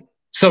point.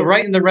 So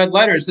right in the red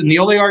letters, and the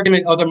only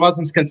argument other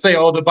Muslims can say,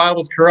 oh, the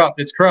Bible's corrupt,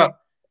 it's corrupt.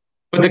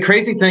 But the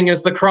crazy thing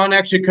is the Quran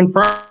actually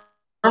confirms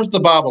the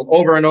Bible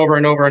over and over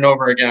and over and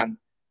over again.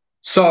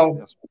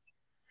 So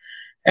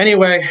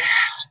anyway,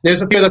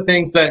 there's a few other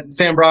things that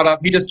Sam brought up.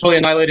 He just totally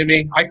annihilated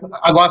me.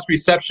 I lost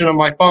reception on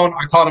my phone.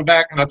 I called him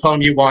back and I told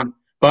him you won,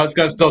 but I was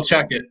going to still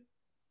check it.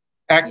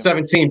 Acts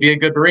 17, be a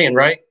good Berean,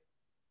 right?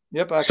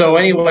 Yep. So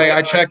anyway,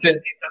 I checked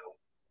it.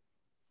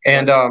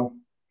 And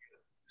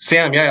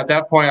Sam, yeah, at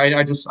that point,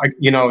 I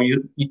you know,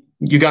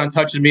 you got in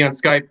touch with me on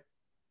Skype.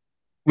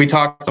 We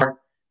talked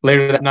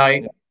later that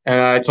night, and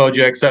I told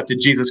you I accepted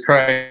Jesus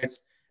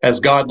Christ as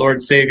God, Lord,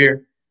 and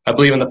Savior. I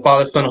believe in the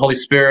Father, Son, and Holy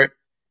Spirit.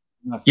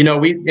 You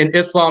know, in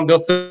Islam, they'll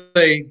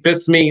say,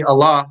 Bismi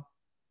Allah.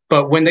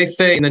 But when they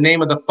say in the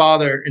name of the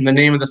Father, in the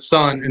name of the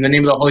Son, in the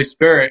name of the Holy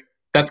Spirit,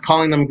 that's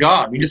calling them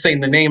God. You just say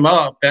in the name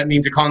of, that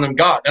means you're calling them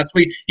God. That's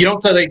what you don't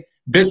say like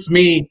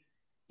Bismi,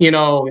 you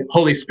know,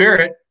 Holy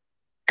Spirit.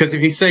 Because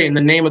if you say in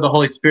the name of the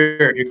Holy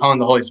Spirit, you're calling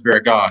the Holy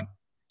Spirit God.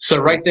 So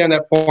right there in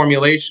that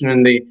formulation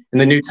in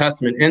the New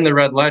Testament, in the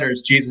red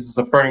letters, Jesus is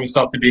affirming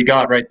himself to be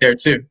God right there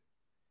too.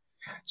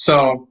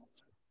 So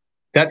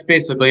that's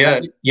basically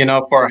it, you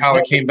know, for how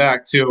it came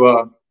back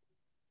to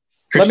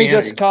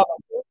Christianity.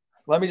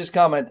 Let me just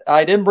comment.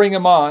 I didn't bring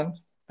him on,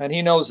 and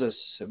he knows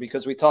this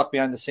because we talk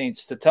behind the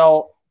scenes, to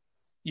tell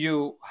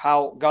you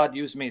how God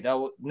used me.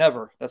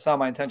 Never. That's not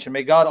my intention.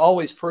 May God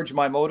always purge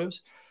my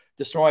motives,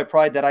 destroy my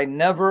pride, that I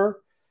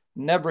never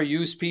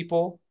use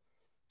people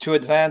to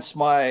advance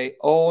my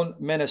own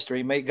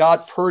ministry. May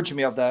God purge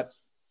me of that.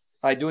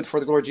 I do it for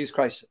the glory of Jesus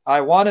Christ.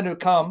 I wanted to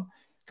come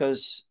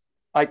because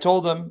I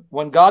told them,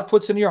 when God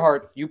puts in your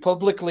heart, you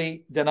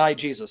publicly deny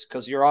Jesus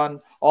because you're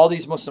on all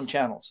these Muslim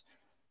channels.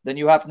 Then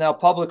you have to now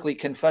publicly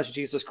confess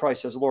Jesus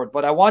Christ as Lord.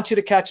 But I want you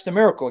to catch the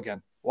miracle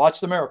again.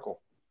 Watch the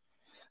miracle.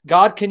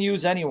 God can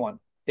use anyone.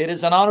 It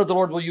is an honor the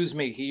Lord will use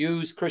me. He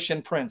used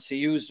Christian Prince. He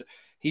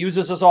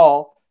uses us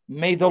all.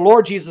 May the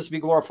Lord Jesus be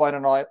glorified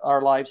in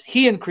our lives.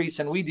 He increase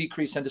and we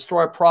decrease, and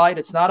destroy pride.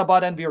 It's not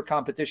about envy or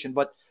competition,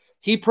 but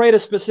he prayed a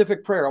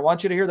specific prayer. I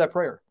want you to hear that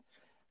prayer.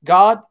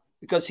 God,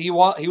 because he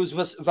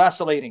was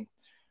vacillating.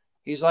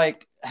 He's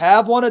like,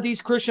 have one of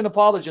these Christian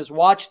apologists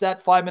watch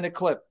that 5-minute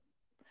clip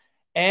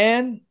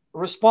and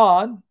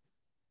respond,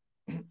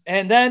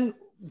 and then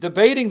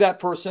debating that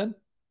person.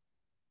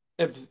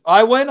 If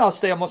I win, I'll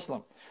stay a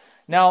Muslim.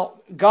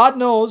 Now, God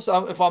knows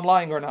if I'm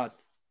lying or not.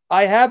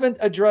 I haven't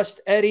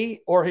addressed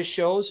Eddie or his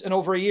shows in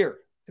over a year.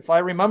 If I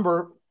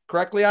remember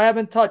correctly, I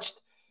haven't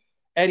touched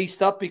Eddie's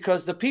stuff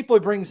because the people he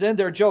brings in,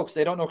 they're jokes.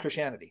 They don't know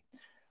Christianity.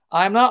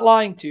 I'm not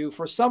lying to you.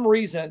 For some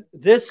reason,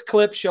 this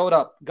clip showed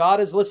up. God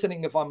is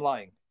listening if I'm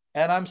lying.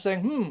 And I'm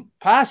saying,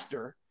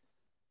 pastor.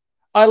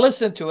 I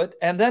listened to it.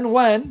 And then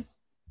when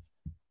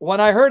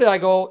I heard it, I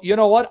go, you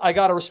know what? I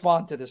got to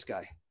respond to this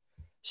guy.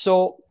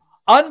 So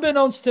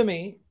unbeknownst to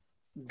me,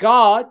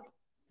 God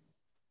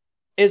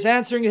is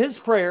answering his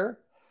prayer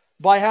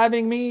by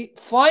having me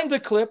find the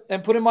clip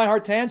and put in my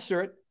heart to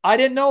answer it. I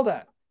didn't know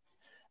that.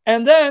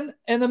 And then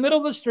in the middle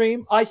of the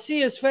stream, I see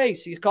his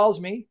face. He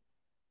calls me.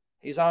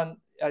 It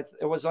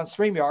was on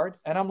StreamYard.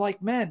 And I'm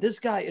like, man, this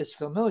guy is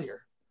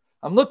familiar.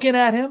 I'm looking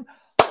at him.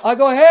 I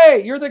go,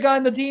 hey, you're the guy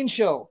in the Deen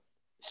Show.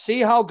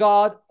 See how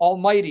God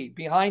Almighty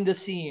behind the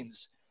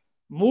scenes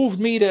moved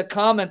me to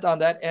comment on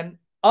that. And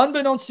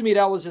unbeknownst to me,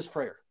 that was his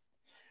prayer.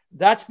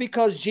 That's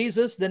because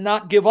Jesus did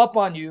not give up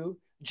on you.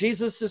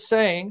 Jesus is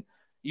saying,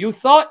 you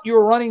thought you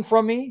were running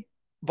from me,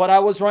 but I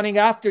was running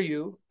after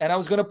you, and I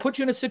was going to put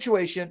you in a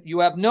situation. You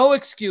have no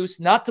excuse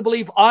not to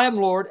believe I am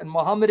Lord and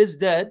Muhammad is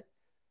dead.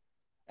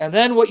 And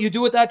then what you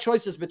do with that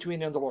choice is between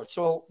you and the Lord.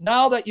 So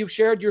now that you've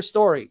shared your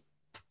story,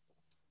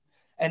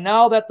 and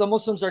now that the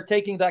Muslims are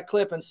taking that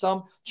clip and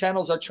some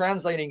channels are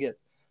translating it,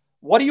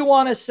 what do you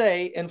want to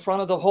say in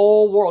front of the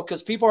whole world?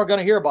 Because people are going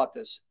to hear about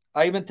this.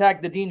 I even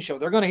tagged the Deen Show.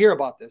 They're going to hear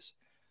about this.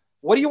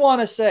 What do you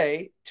want to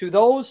say to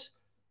those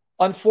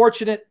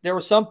unfortunate? There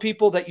were some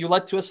people that you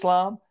led to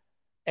Islam,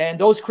 and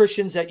those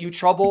Christians that you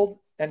troubled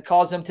and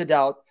caused them to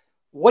doubt.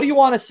 What do you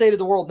want to say to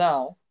the world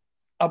now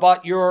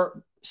about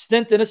your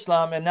stint in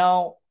Islam and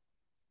now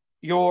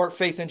your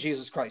faith in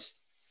Jesus Christ?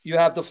 You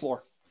have the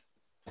floor.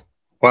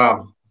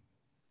 Wow.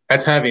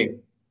 That's heavy.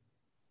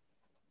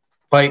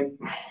 Like,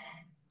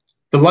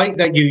 the light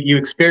that you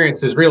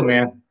experience is real,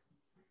 man.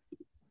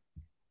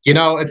 You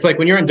know, it's like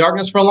when you're in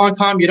darkness for a long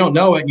time, you don't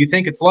know it. You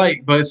think it's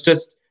light, but it's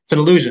an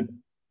illusion.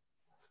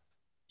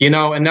 You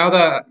know, and now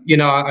that, you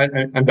know,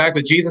 I'm back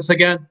with Jesus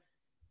again,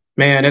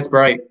 man, it's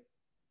bright.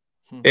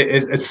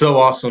 It's so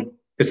awesome.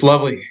 It's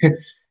lovely.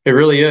 It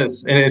really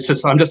is. And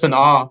I'm just in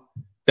awe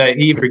that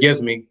he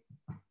forgives me.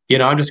 You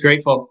know, I'm just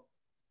grateful.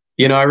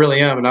 You know, I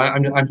really am. And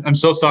I'm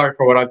so sorry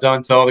for what I've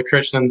done to all the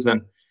Christians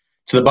and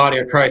to the body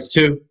of Christ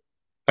too.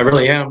 I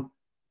really am.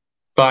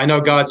 But I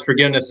know God's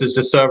forgiveness is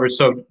just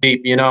so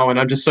deep, you know, and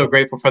I'm just so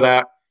grateful for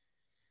that.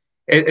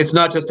 It's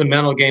not just a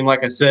mental game,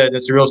 like I said.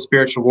 It's a real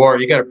spiritual war.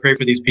 You got to pray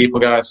for these people,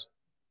 guys.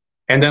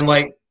 And then,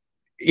 like,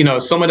 you know,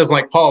 someone doesn't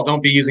like Paul,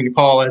 don't be using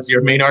Paul as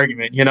your main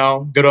argument, you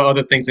know. Go to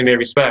other things they may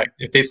respect.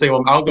 If they say,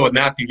 well, I'll go with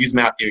Matthew, use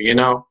Matthew, you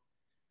know.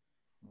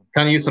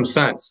 Kind of use some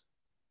sense.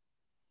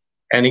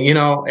 And, you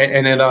know,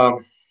 and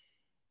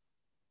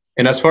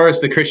as far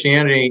as the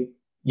Christianity,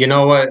 you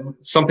know what,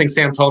 something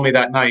Sam told me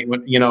that night,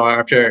 when, you know,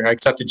 after I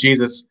accepted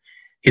Jesus,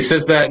 he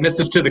says that, and this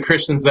is to the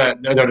Christians that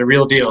are the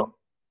real deal.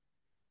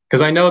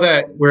 Because I know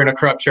that we're in a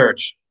corrupt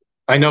church.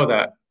 I know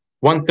that.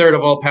 1/3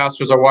 of all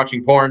pastors are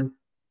watching porn.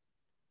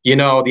 You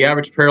know, the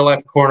average prayer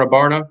life according to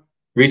Barna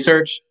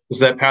research is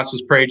that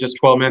pastors pray just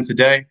 12 minutes a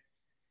day.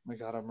 My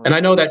God, and I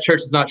know that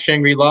church is not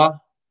Shangri-La.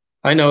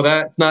 I know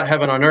that. It's not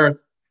heaven on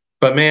earth.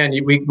 But man,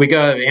 we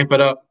got to amp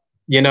it up.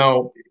 You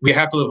know, we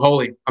have to live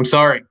holy. I'm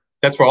sorry.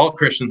 That's for all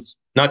Christians,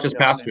 not just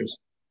pastors.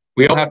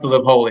 We all have to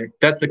live holy.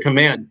 That's the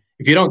command.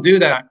 If you don't do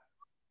that,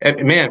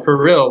 man,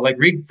 for real, like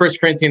read 1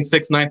 Corinthians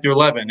 6,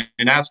 9-11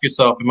 and ask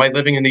yourself, am I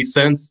living in these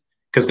sins?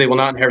 Because they will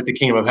not inherit the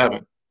kingdom of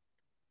heaven.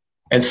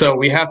 And so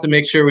we have to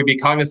make sure we be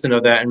cognizant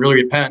of that and really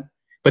repent.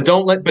 But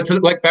back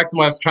to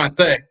what I was trying to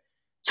say.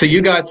 So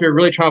you guys who are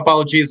really trying to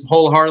follow Jesus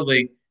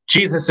wholeheartedly,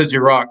 Jesus is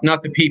your rock,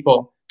 not the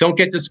people. Don't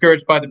get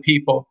discouraged by the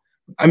people.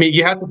 I mean,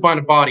 you have to find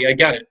a body. I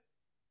get it.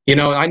 You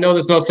know, I know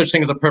there's no such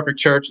thing as a perfect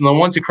church. And the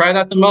ones who cry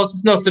that the most,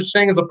 there's no such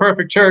thing as a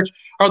perfect church,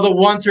 are the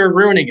ones who are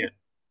ruining it.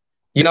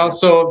 You know,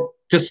 so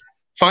just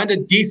find a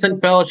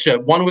decent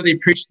fellowship, one where they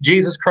preach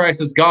Jesus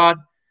Christ as God,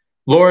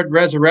 Lord,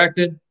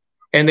 resurrected,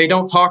 and they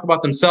don't talk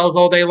about themselves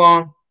all day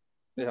long.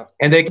 Yeah.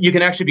 And you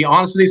can actually be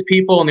honest with these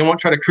people, and they won't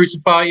try to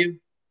crucify you.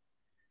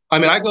 I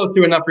mean, I go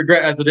through enough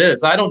regret as it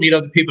is. I don't need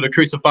other people to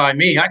crucify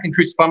me. I can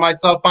crucify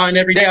myself fine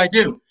every day. I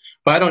do,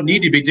 but I don't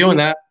need to be doing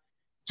that.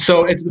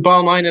 So it's the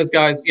bottom line is,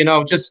 guys, you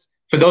know, just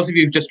for those of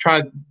you who just try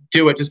to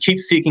do it, just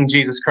keep seeking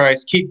Jesus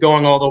Christ, keep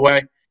going all the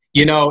way.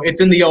 You know, it's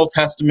in the Old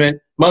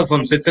Testament.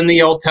 Muslims, it's in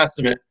the Old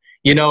Testament.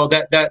 You know,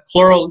 that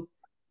plural,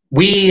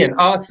 we and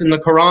us in the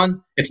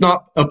Quran, it's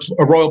not a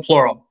royal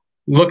plural.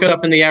 Look it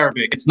up in the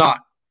Arabic. It's not.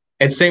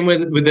 And same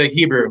with the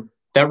Hebrew.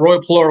 That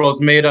royal plural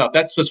is made up.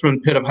 That's just from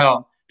the pit of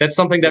hell. That's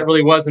something that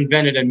really was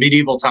invented in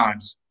medieval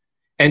times.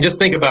 And just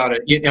think about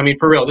it. I mean,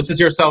 for real, this is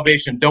your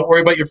salvation. Don't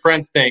worry about your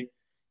friends think.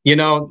 You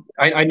know,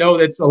 I know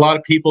that's a lot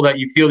of people that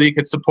you feel that you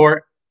could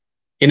support,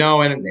 you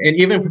know, and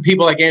even for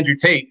people like Andrew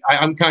Tate,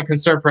 I'm kind of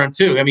concerned for him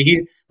too. I mean,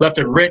 he left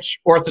a rich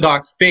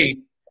Orthodox faith,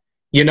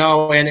 you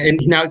know, and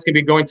now he's going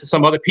to be going to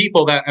some other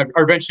people that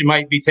eventually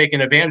might be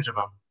taking advantage of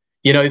him.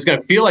 You know, he's going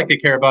to feel like they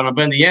care about him,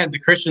 but in the end, the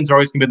Christians are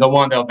always going to be the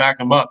one that'll back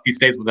him up if he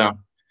stays with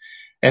them.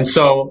 And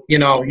so, you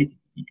know,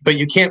 but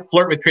you can't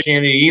flirt with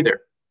Christianity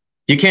either.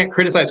 You can't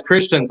criticize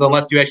Christians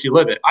unless you actually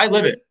live it. I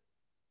live it.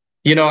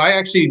 You know, I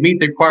actually meet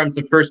the requirements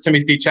of 1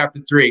 Timothy chapter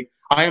 3.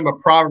 I am a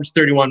Proverbs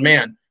 31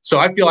 man, so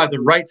I feel I have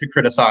the right to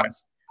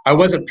criticize. I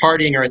wasn't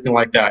partying or anything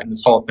like that in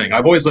this whole thing.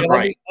 I've always lived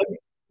right.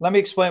 Let me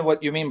explain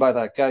what you mean by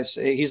that, guys.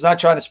 He's not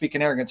trying to speak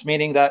in arrogance,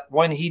 meaning that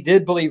when he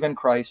did believe in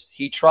Christ,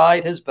 he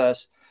tried his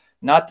best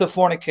not to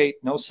fornicate,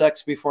 no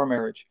sex before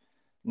marriage,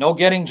 no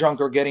getting drunk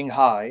or getting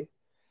high.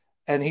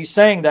 And he's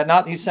saying that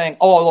not, he's saying,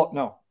 oh, look,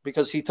 no,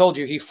 because he told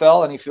you he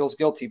fell and he feels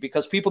guilty,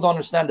 because people don't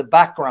understand the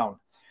background.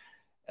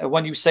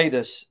 When you say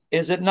this,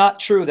 is it not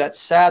true that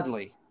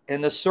sadly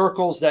in the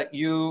circles that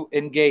you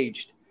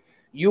engaged,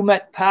 you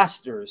met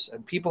pastors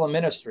and people in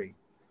ministry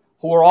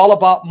who are all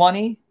about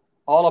money,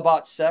 all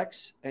about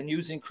sex, and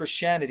using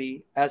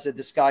Christianity as a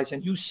disguise,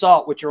 and you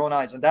saw it with your own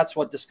eyes, and that's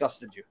what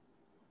disgusted you?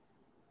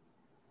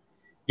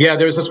 Yeah,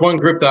 there was this one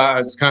group that I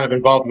was kind of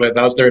involved with.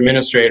 I was their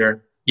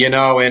administrator, you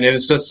know, and it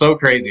was just so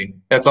crazy.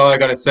 That's all I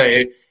got to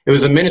say. It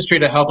was a ministry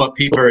to help out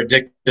people who are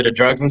addicted to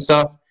drugs and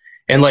stuff.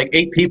 And like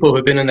 8 people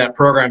who've been in that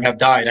program have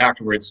died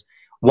afterwards.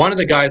 One of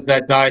the guys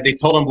that died, they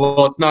told him,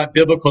 well, it's not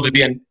biblical to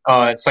be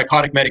on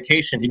psychotic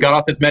medication. He got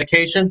off his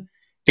medication.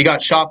 He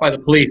got shot by the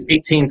police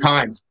 18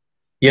 times.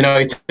 You know,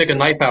 he took a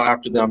knife out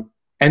after them.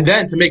 And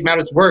then to make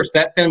matters worse,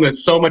 that family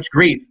was so much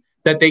grief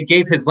that they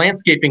gave his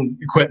landscaping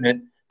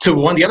equipment to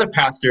one of the other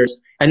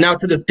pastors. And now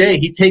to this day,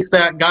 he takes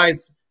that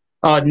guy's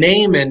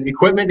name and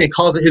equipment and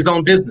calls it his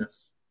own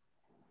business.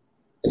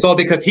 It's all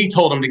because he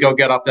told him to go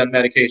get off that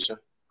medication.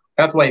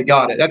 That's why he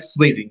got it. That's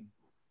sleazy.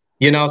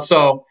 You know,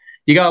 so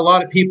you got a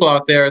lot of people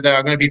out there that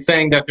are going to be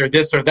saying that they're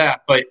this or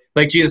that. But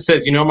like Jesus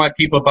says, you know, my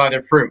people by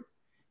their fruit.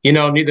 You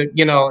know, neither,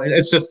 you know,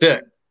 it's just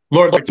it.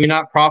 Lord, do you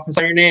not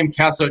prophesy in your name,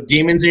 cast out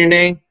demons in your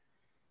name?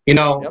 You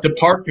know,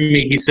 depart from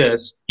me, he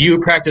says. You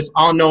practice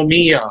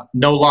anomia,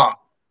 no law.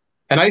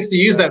 And I used to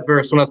use that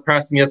verse when I was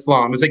practicing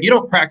Islam. It's like, you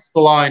don't practice the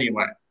law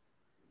anyway.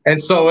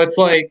 And so it's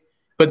like,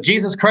 but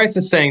Jesus Christ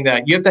is saying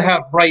that you have to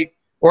have right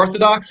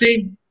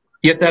orthodoxy,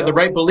 you have to have the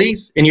right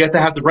beliefs, and you have to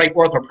have the right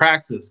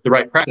orthopraxis, the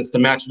right practice to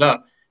match it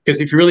up. Because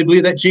if you really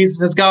believe that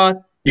Jesus is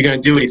God, you're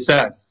going to do what he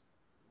says.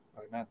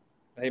 Amen.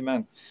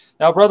 Amen.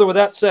 Now, brother, with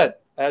that said,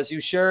 as you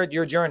shared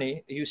your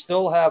journey, you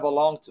still have a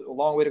long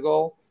way to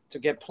go to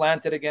get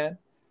planted again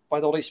by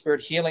the Holy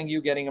Spirit, healing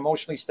you, getting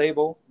emotionally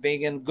stable,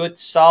 being in good,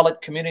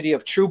 solid community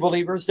of true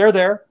believers. They're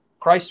there.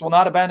 Christ will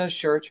not abandon his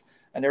church,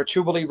 and there are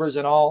true believers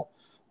in all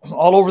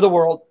over the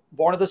world,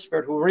 born of the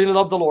Spirit, who really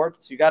love the Lord.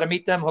 So you got to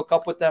meet them, hook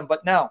up with them.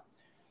 But now,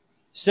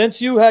 since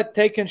you had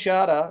taken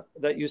Shahada,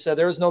 that you said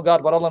there is no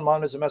God but Allah and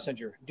Muhammad is a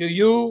messenger, do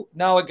you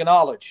now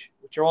acknowledge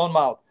with your own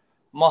mouth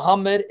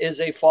Muhammad is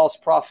a false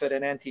prophet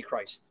and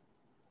antichrist?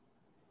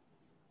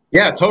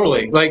 Yeah,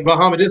 totally. Like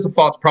Muhammad is a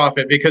false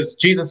prophet because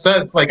Jesus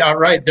says, like,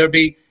 outright, there'd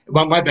be,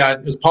 well, my bad,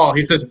 it was Paul.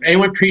 He says, if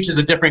anyone preaches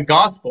a different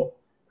gospel,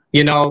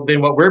 you know,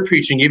 than what we're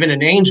preaching, even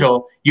an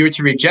angel, you were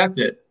to reject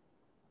it.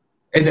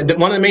 And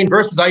one of the main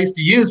verses I used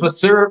to use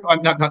was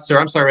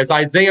is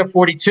Isaiah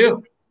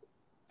 42.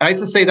 I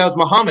used to say that was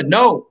Muhammad.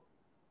 No,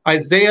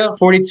 Isaiah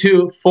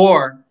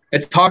 42:4.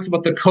 It talks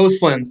about the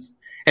coastlands,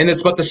 and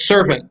it's about the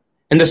servant.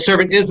 And the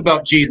servant is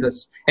about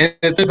Jesus. And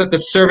it says that the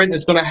servant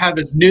is going to have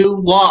his new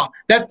law.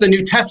 That's the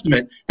New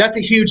Testament. That's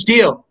a huge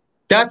deal.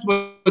 That's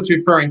what it's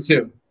referring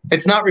to.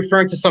 It's not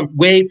referring to some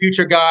way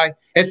future guy.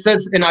 It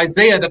says in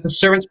Isaiah that the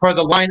servant's part of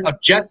the line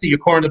of Jesse,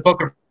 according to the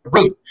book of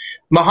Ruth.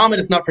 Muhammad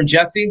is not from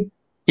Jesse.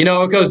 You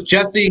know, it goes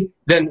Jesse,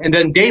 and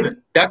then David.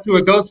 That's who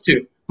it goes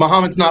to.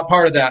 Muhammad's not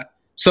part of that.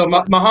 So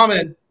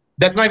Muhammad,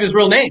 that's not even his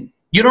real name.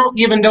 You don't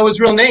even know his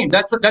real name.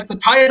 That's a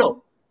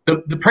title,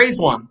 the praised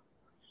one.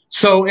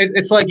 So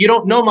it's like you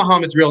don't know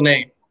Muhammad's real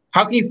name.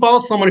 How can you follow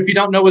someone if you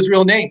don't know his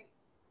real name?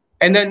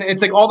 And then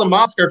it's like all the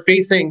mosques are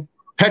facing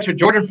Petra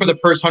Jordan for the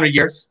first 100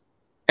 years.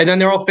 And then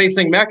they're all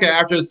facing Mecca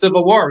after the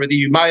Civil War with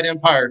the Umayyad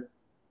Empire.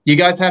 You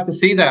guys have to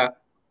see that.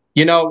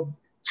 You know,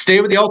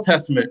 stay with the Old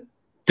Testament.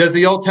 Does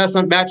the Old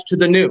Testament match to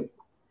the New?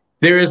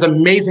 There is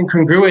amazing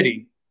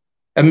congruity.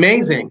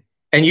 Amazing.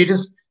 And you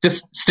just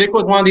stick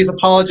with one of these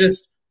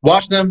apologists,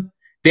 watch them.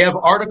 They have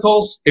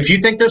articles. If you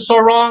think they're so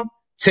wrong,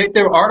 take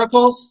their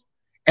articles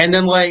and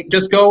then like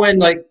just go and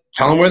like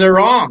tell them where they're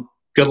wrong.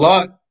 Good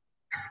luck.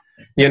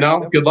 You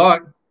know, good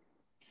luck.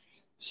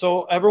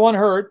 So everyone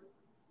heard,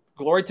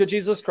 glory to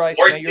Jesus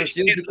Christ. May your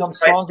zeal become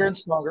stronger and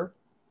stronger,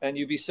 and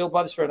you be sealed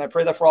by the Spirit. And I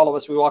pray that for all of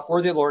us, we walk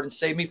worthy of the Lord and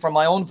save me from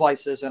my own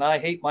vices. And I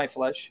hate my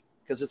flesh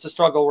because it's a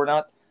struggle. We're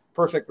not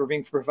perfect. We're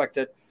being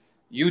perfected.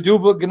 You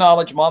do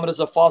acknowledge Muhammad is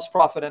a false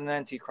prophet and an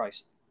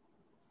antichrist.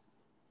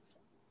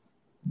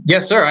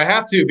 Yes, sir, I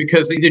have to,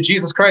 because either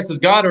Jesus Christ is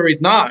God or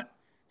he's not.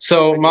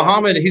 So Exactly.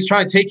 Muhammad, he's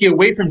trying to take you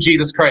away from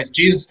Jesus Christ.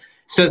 Jesus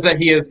says that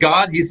he is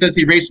God. He says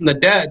he raised from the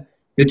dead.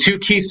 The two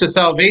keys to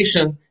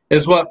salvation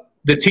is what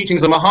the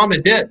teachings of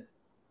Muhammad did.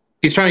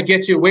 He's trying to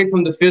get you away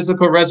from the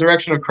physical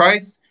resurrection of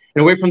Christ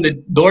and away from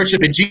the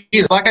lordship of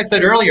Jesus. Like I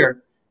said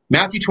earlier,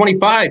 Matthew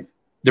 25,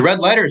 the red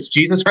letters,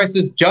 Jesus Christ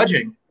is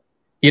judging.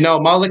 You know,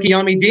 Malik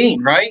Yawmi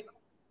Deen, right?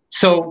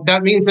 So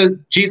that means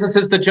that Jesus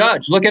is the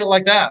judge. Look at it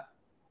like that.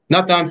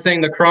 Not that I'm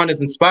saying the Quran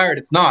is inspired.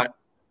 It's not.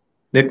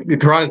 The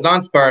Quran is not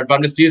inspired, but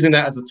I'm just using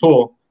that as a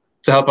tool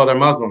to help other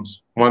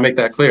Muslims. I want to make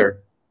that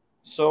clear.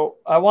 So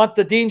I want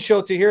the Deen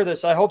Show to hear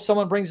this. I hope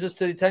someone brings this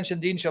to the attention,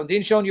 Deen Show.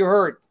 Deen Show, you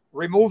heard.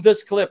 Remove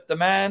this clip. The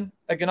man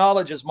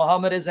acknowledges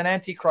Muhammad is an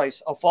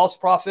antichrist, a false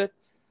prophet,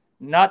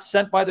 not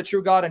sent by the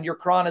true God, and your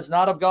Quran is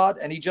not of God.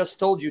 And he just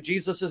told you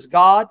Jesus is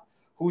God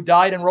who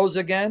died and rose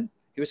again.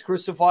 He was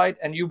crucified,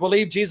 and you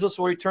believe Jesus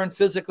will return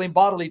physically and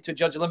bodily to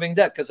judge the living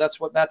dead, because that's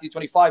what Matthew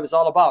 25 is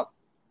all about,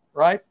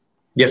 right?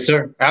 Yes,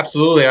 sir.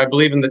 Absolutely. I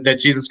believe in that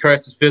Jesus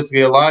Christ is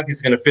physically alive.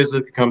 He's going to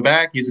physically come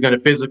back. He's going to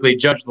physically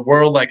judge the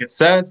world like it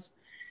says.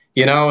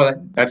 You know,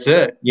 that's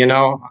it. You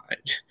know,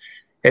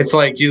 it's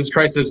like Jesus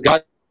Christ is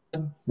God,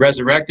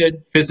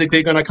 resurrected,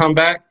 physically going to come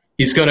back.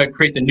 He's going to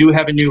create the new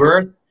heaven, new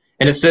earth.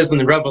 And it says in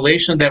the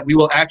Revelation that we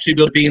will actually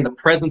be able to be in the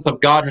presence of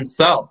God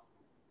himself.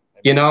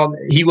 You know,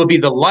 he will be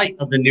the light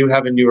of the new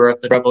heaven, new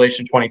earth in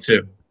Revelation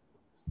 22.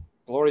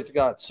 Glory to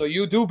God. So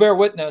you do bear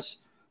witness.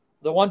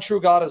 The one true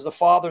God is the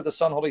Father, the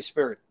Son, Holy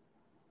Spirit.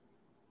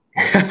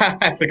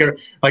 That's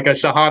like a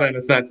shahada in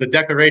a sense, a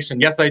declaration.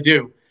 Yes, I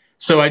do.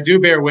 So I do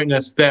bear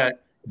witness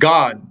that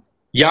God,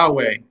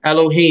 Yahweh,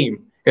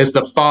 Elohim, is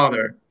the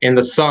Father and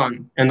the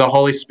Son and the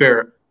Holy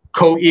Spirit,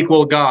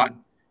 co-equal God,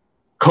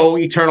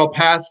 co-eternal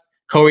past,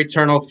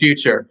 co-eternal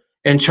future,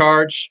 in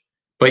charge,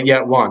 but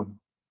yet one.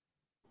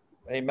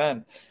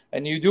 Amen.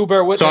 And you do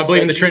bear witness. So I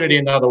believe in the Trinity,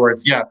 in other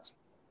words, yes.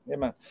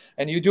 Amen.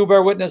 And you do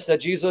bear witness that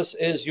Jesus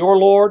is your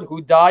Lord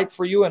who died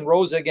for you and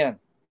rose again.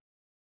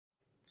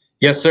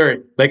 Yes,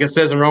 sir. Like it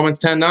says in Romans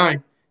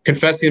 10:9,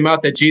 confess in your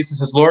mouth that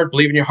Jesus is Lord,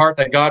 believe in your heart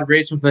that God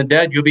raised him from the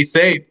dead, you'll be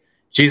saved.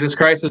 Jesus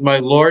Christ is my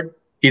Lord.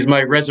 He's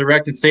my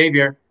resurrected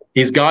Savior.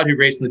 He's God who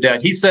raised from the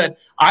dead. He said,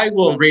 I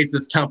will raise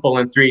this temple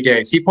in 3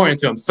 days. He pointed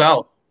to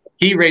himself.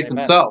 He raised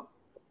himself.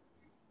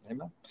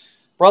 Amen.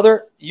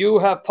 Brother, you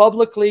have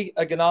publicly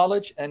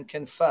acknowledged and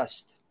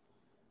confessed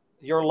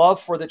your love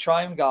for the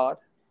triune God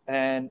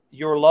and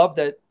your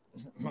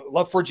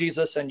love for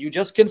Jesus. And you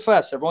just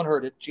confessed, everyone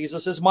heard it,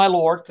 Jesus is my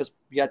Lord, because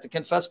you had to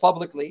confess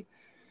publicly,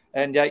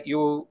 and that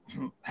you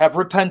have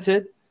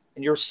repented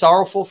and you're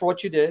sorrowful for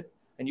what you did,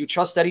 and you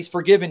trust that he's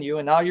forgiven you,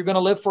 and now you're going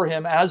to live for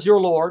him as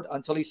your Lord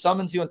until he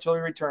summons you, until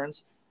he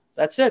returns.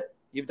 That's it.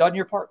 You've done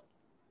your part.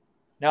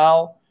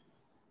 Now,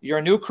 you're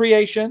a new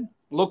creation.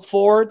 Look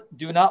forward.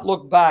 Do not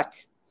look back.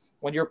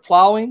 When you're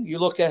plowing, you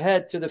look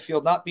ahead to the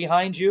field, not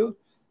behind you.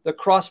 The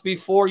cross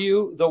before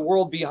you, the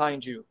world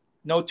behind you.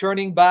 No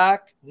turning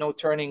back, no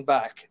turning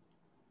back.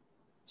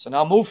 So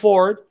now move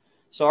forward.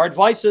 So our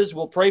advice is,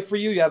 we'll pray for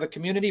you. You have a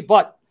community,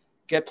 but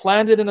get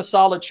planted in a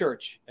solid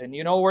church. And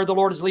you know where the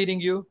Lord is leading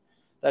you.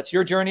 That's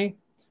your journey.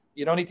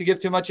 You don't need to give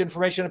too much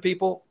information to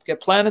people. Get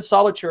planted,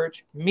 solid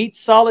church. Meet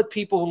solid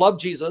people who love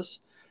Jesus.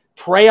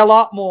 Pray a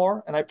lot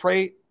more. And I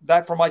pray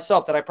that for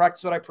myself, that I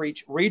practice what I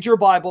preach. Read your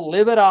Bible,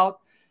 live it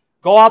out.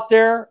 Go out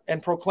there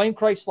and proclaim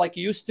Christ like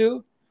you used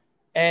to.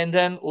 And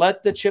then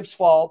let the chips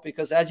fall,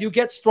 because as you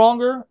get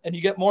stronger and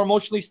you get more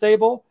emotionally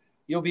stable,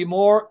 you'll be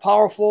more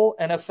powerful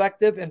and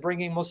effective in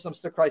bringing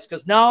Muslims to Christ.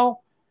 Because now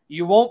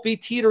you won't be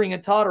teetering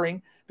and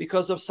tottering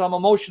because of some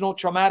emotional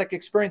traumatic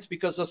experience,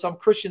 because of some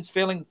Christians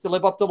failing to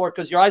live up to the Lord,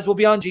 because your eyes will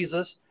be on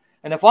Jesus.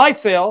 And if I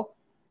fail,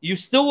 you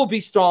still will be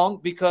strong,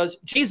 because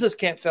Jesus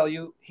can't fail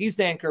you. He's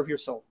the anchor of your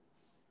soul.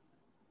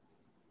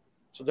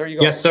 So there you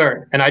go. Yes,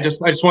 sir. And I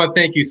just want to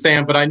thank you,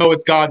 Sam, but I know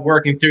it's God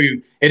working through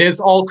you. It is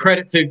all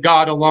credit to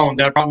God alone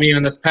that brought me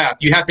on this path.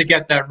 You have to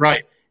get that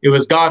right. It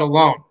was God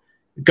alone.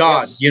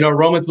 God, yes. You know,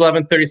 Romans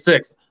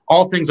 11:36,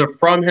 all things are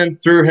from him,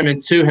 through him, and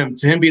to him.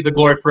 To him be the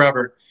glory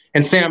forever.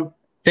 And Sam,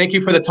 thank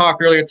you for the talk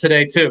earlier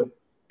today, too,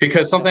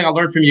 because something I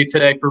learned from you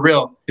today, for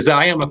real, is that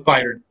I am a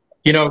fighter.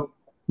 You know,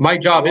 my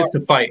job is to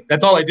fight.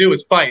 That's all I do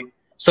is fight.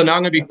 So now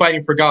I'm going to be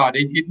fighting for God.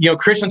 You know,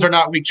 Christians are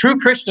not weak. True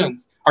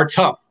Christians are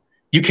tough.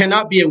 You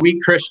cannot be a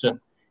weak Christian.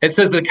 It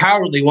says the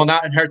cowardly will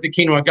not inherit the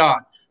kingdom of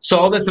God. So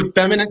all this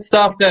effeminate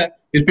stuff that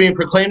is being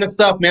proclaimed and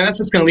stuff, man, that's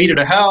just going to lead you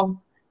to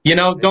hell. You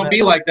know, don't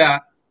be like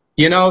that.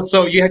 You know,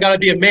 so you got to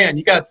be a man.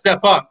 You got to step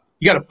up.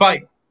 You got to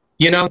fight.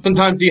 You know,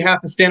 sometimes you have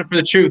to stand up for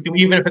the truth,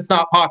 even if it's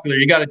not popular.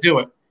 You got to do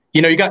it.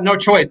 You know, you got no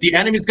choice. The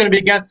enemy's going to be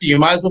against you. You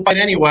might as well fight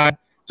anyway.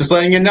 Just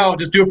letting you know,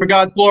 just do it for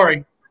God's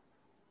glory.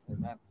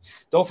 Amen.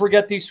 Don't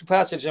forget these two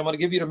passages I'm going to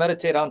give you to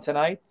meditate on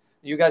tonight.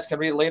 You guys can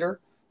read it later.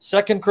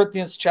 2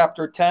 Corinthians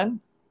chapter 10,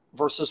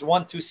 verses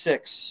 1 to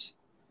 6.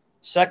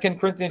 2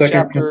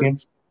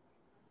 Corinthians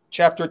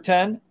chapter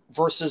 10,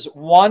 verses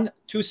 1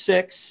 to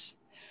 6.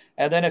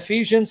 And then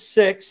Ephesians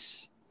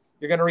 6,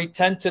 you're going to read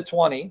 10 to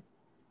 20.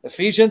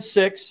 Ephesians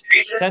 6,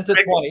 10 to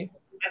 20.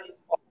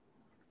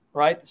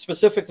 right?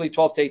 Specifically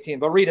 12 to 18.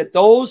 But read it.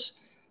 Those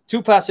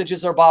two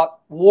passages are about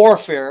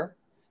warfare,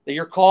 that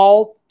you're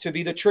called to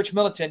be the church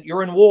militant.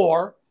 You're in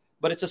war,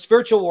 but it's a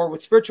spiritual war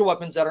with spiritual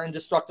weapons that are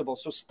indestructible.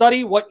 So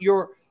study what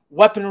your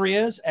weaponry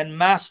is and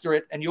master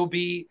it, and you'll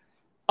be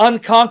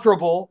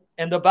unconquerable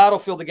in the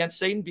battlefield against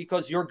Satan,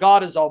 because your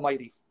God is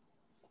almighty.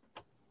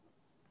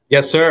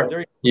 Yes, sir.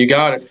 So you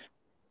got it.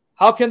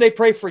 How can they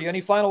pray for you?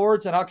 Any final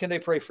words, and how can they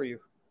pray for you?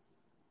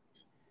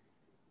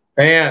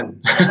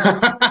 Man,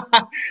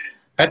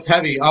 that's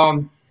heavy.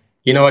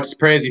 You know, I just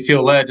pray as you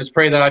feel led. Just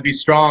pray that I be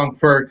strong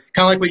for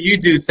kind of like what you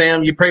do,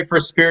 Sam. You pray for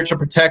spiritual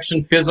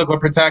protection, physical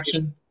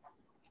protection.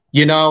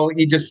 You know,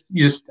 I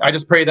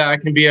just pray that I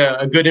can be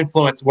a good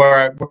influence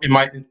where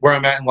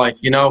I'm at in life,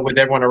 you know, with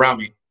everyone around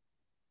me.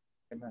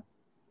 Amen.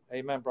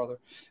 Amen, brother.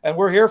 And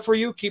we're here for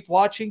you. Keep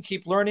watching,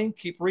 keep learning,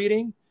 keep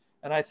reading.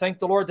 And I thank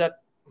the Lord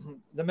that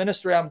the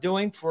ministry I'm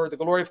doing for the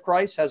glory of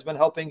Christ has been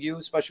helping you,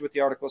 especially with the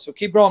article. So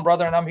keep growing,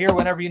 brother, and I'm here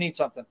whenever you need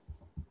something.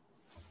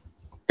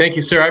 Thank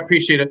you, sir. I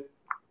appreciate it.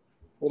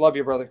 We love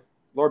you, brother.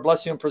 Lord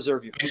bless you and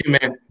preserve you. You too,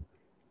 man.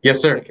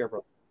 Yes, sir. Take care,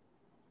 brother.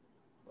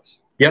 Bless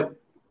you. Yep.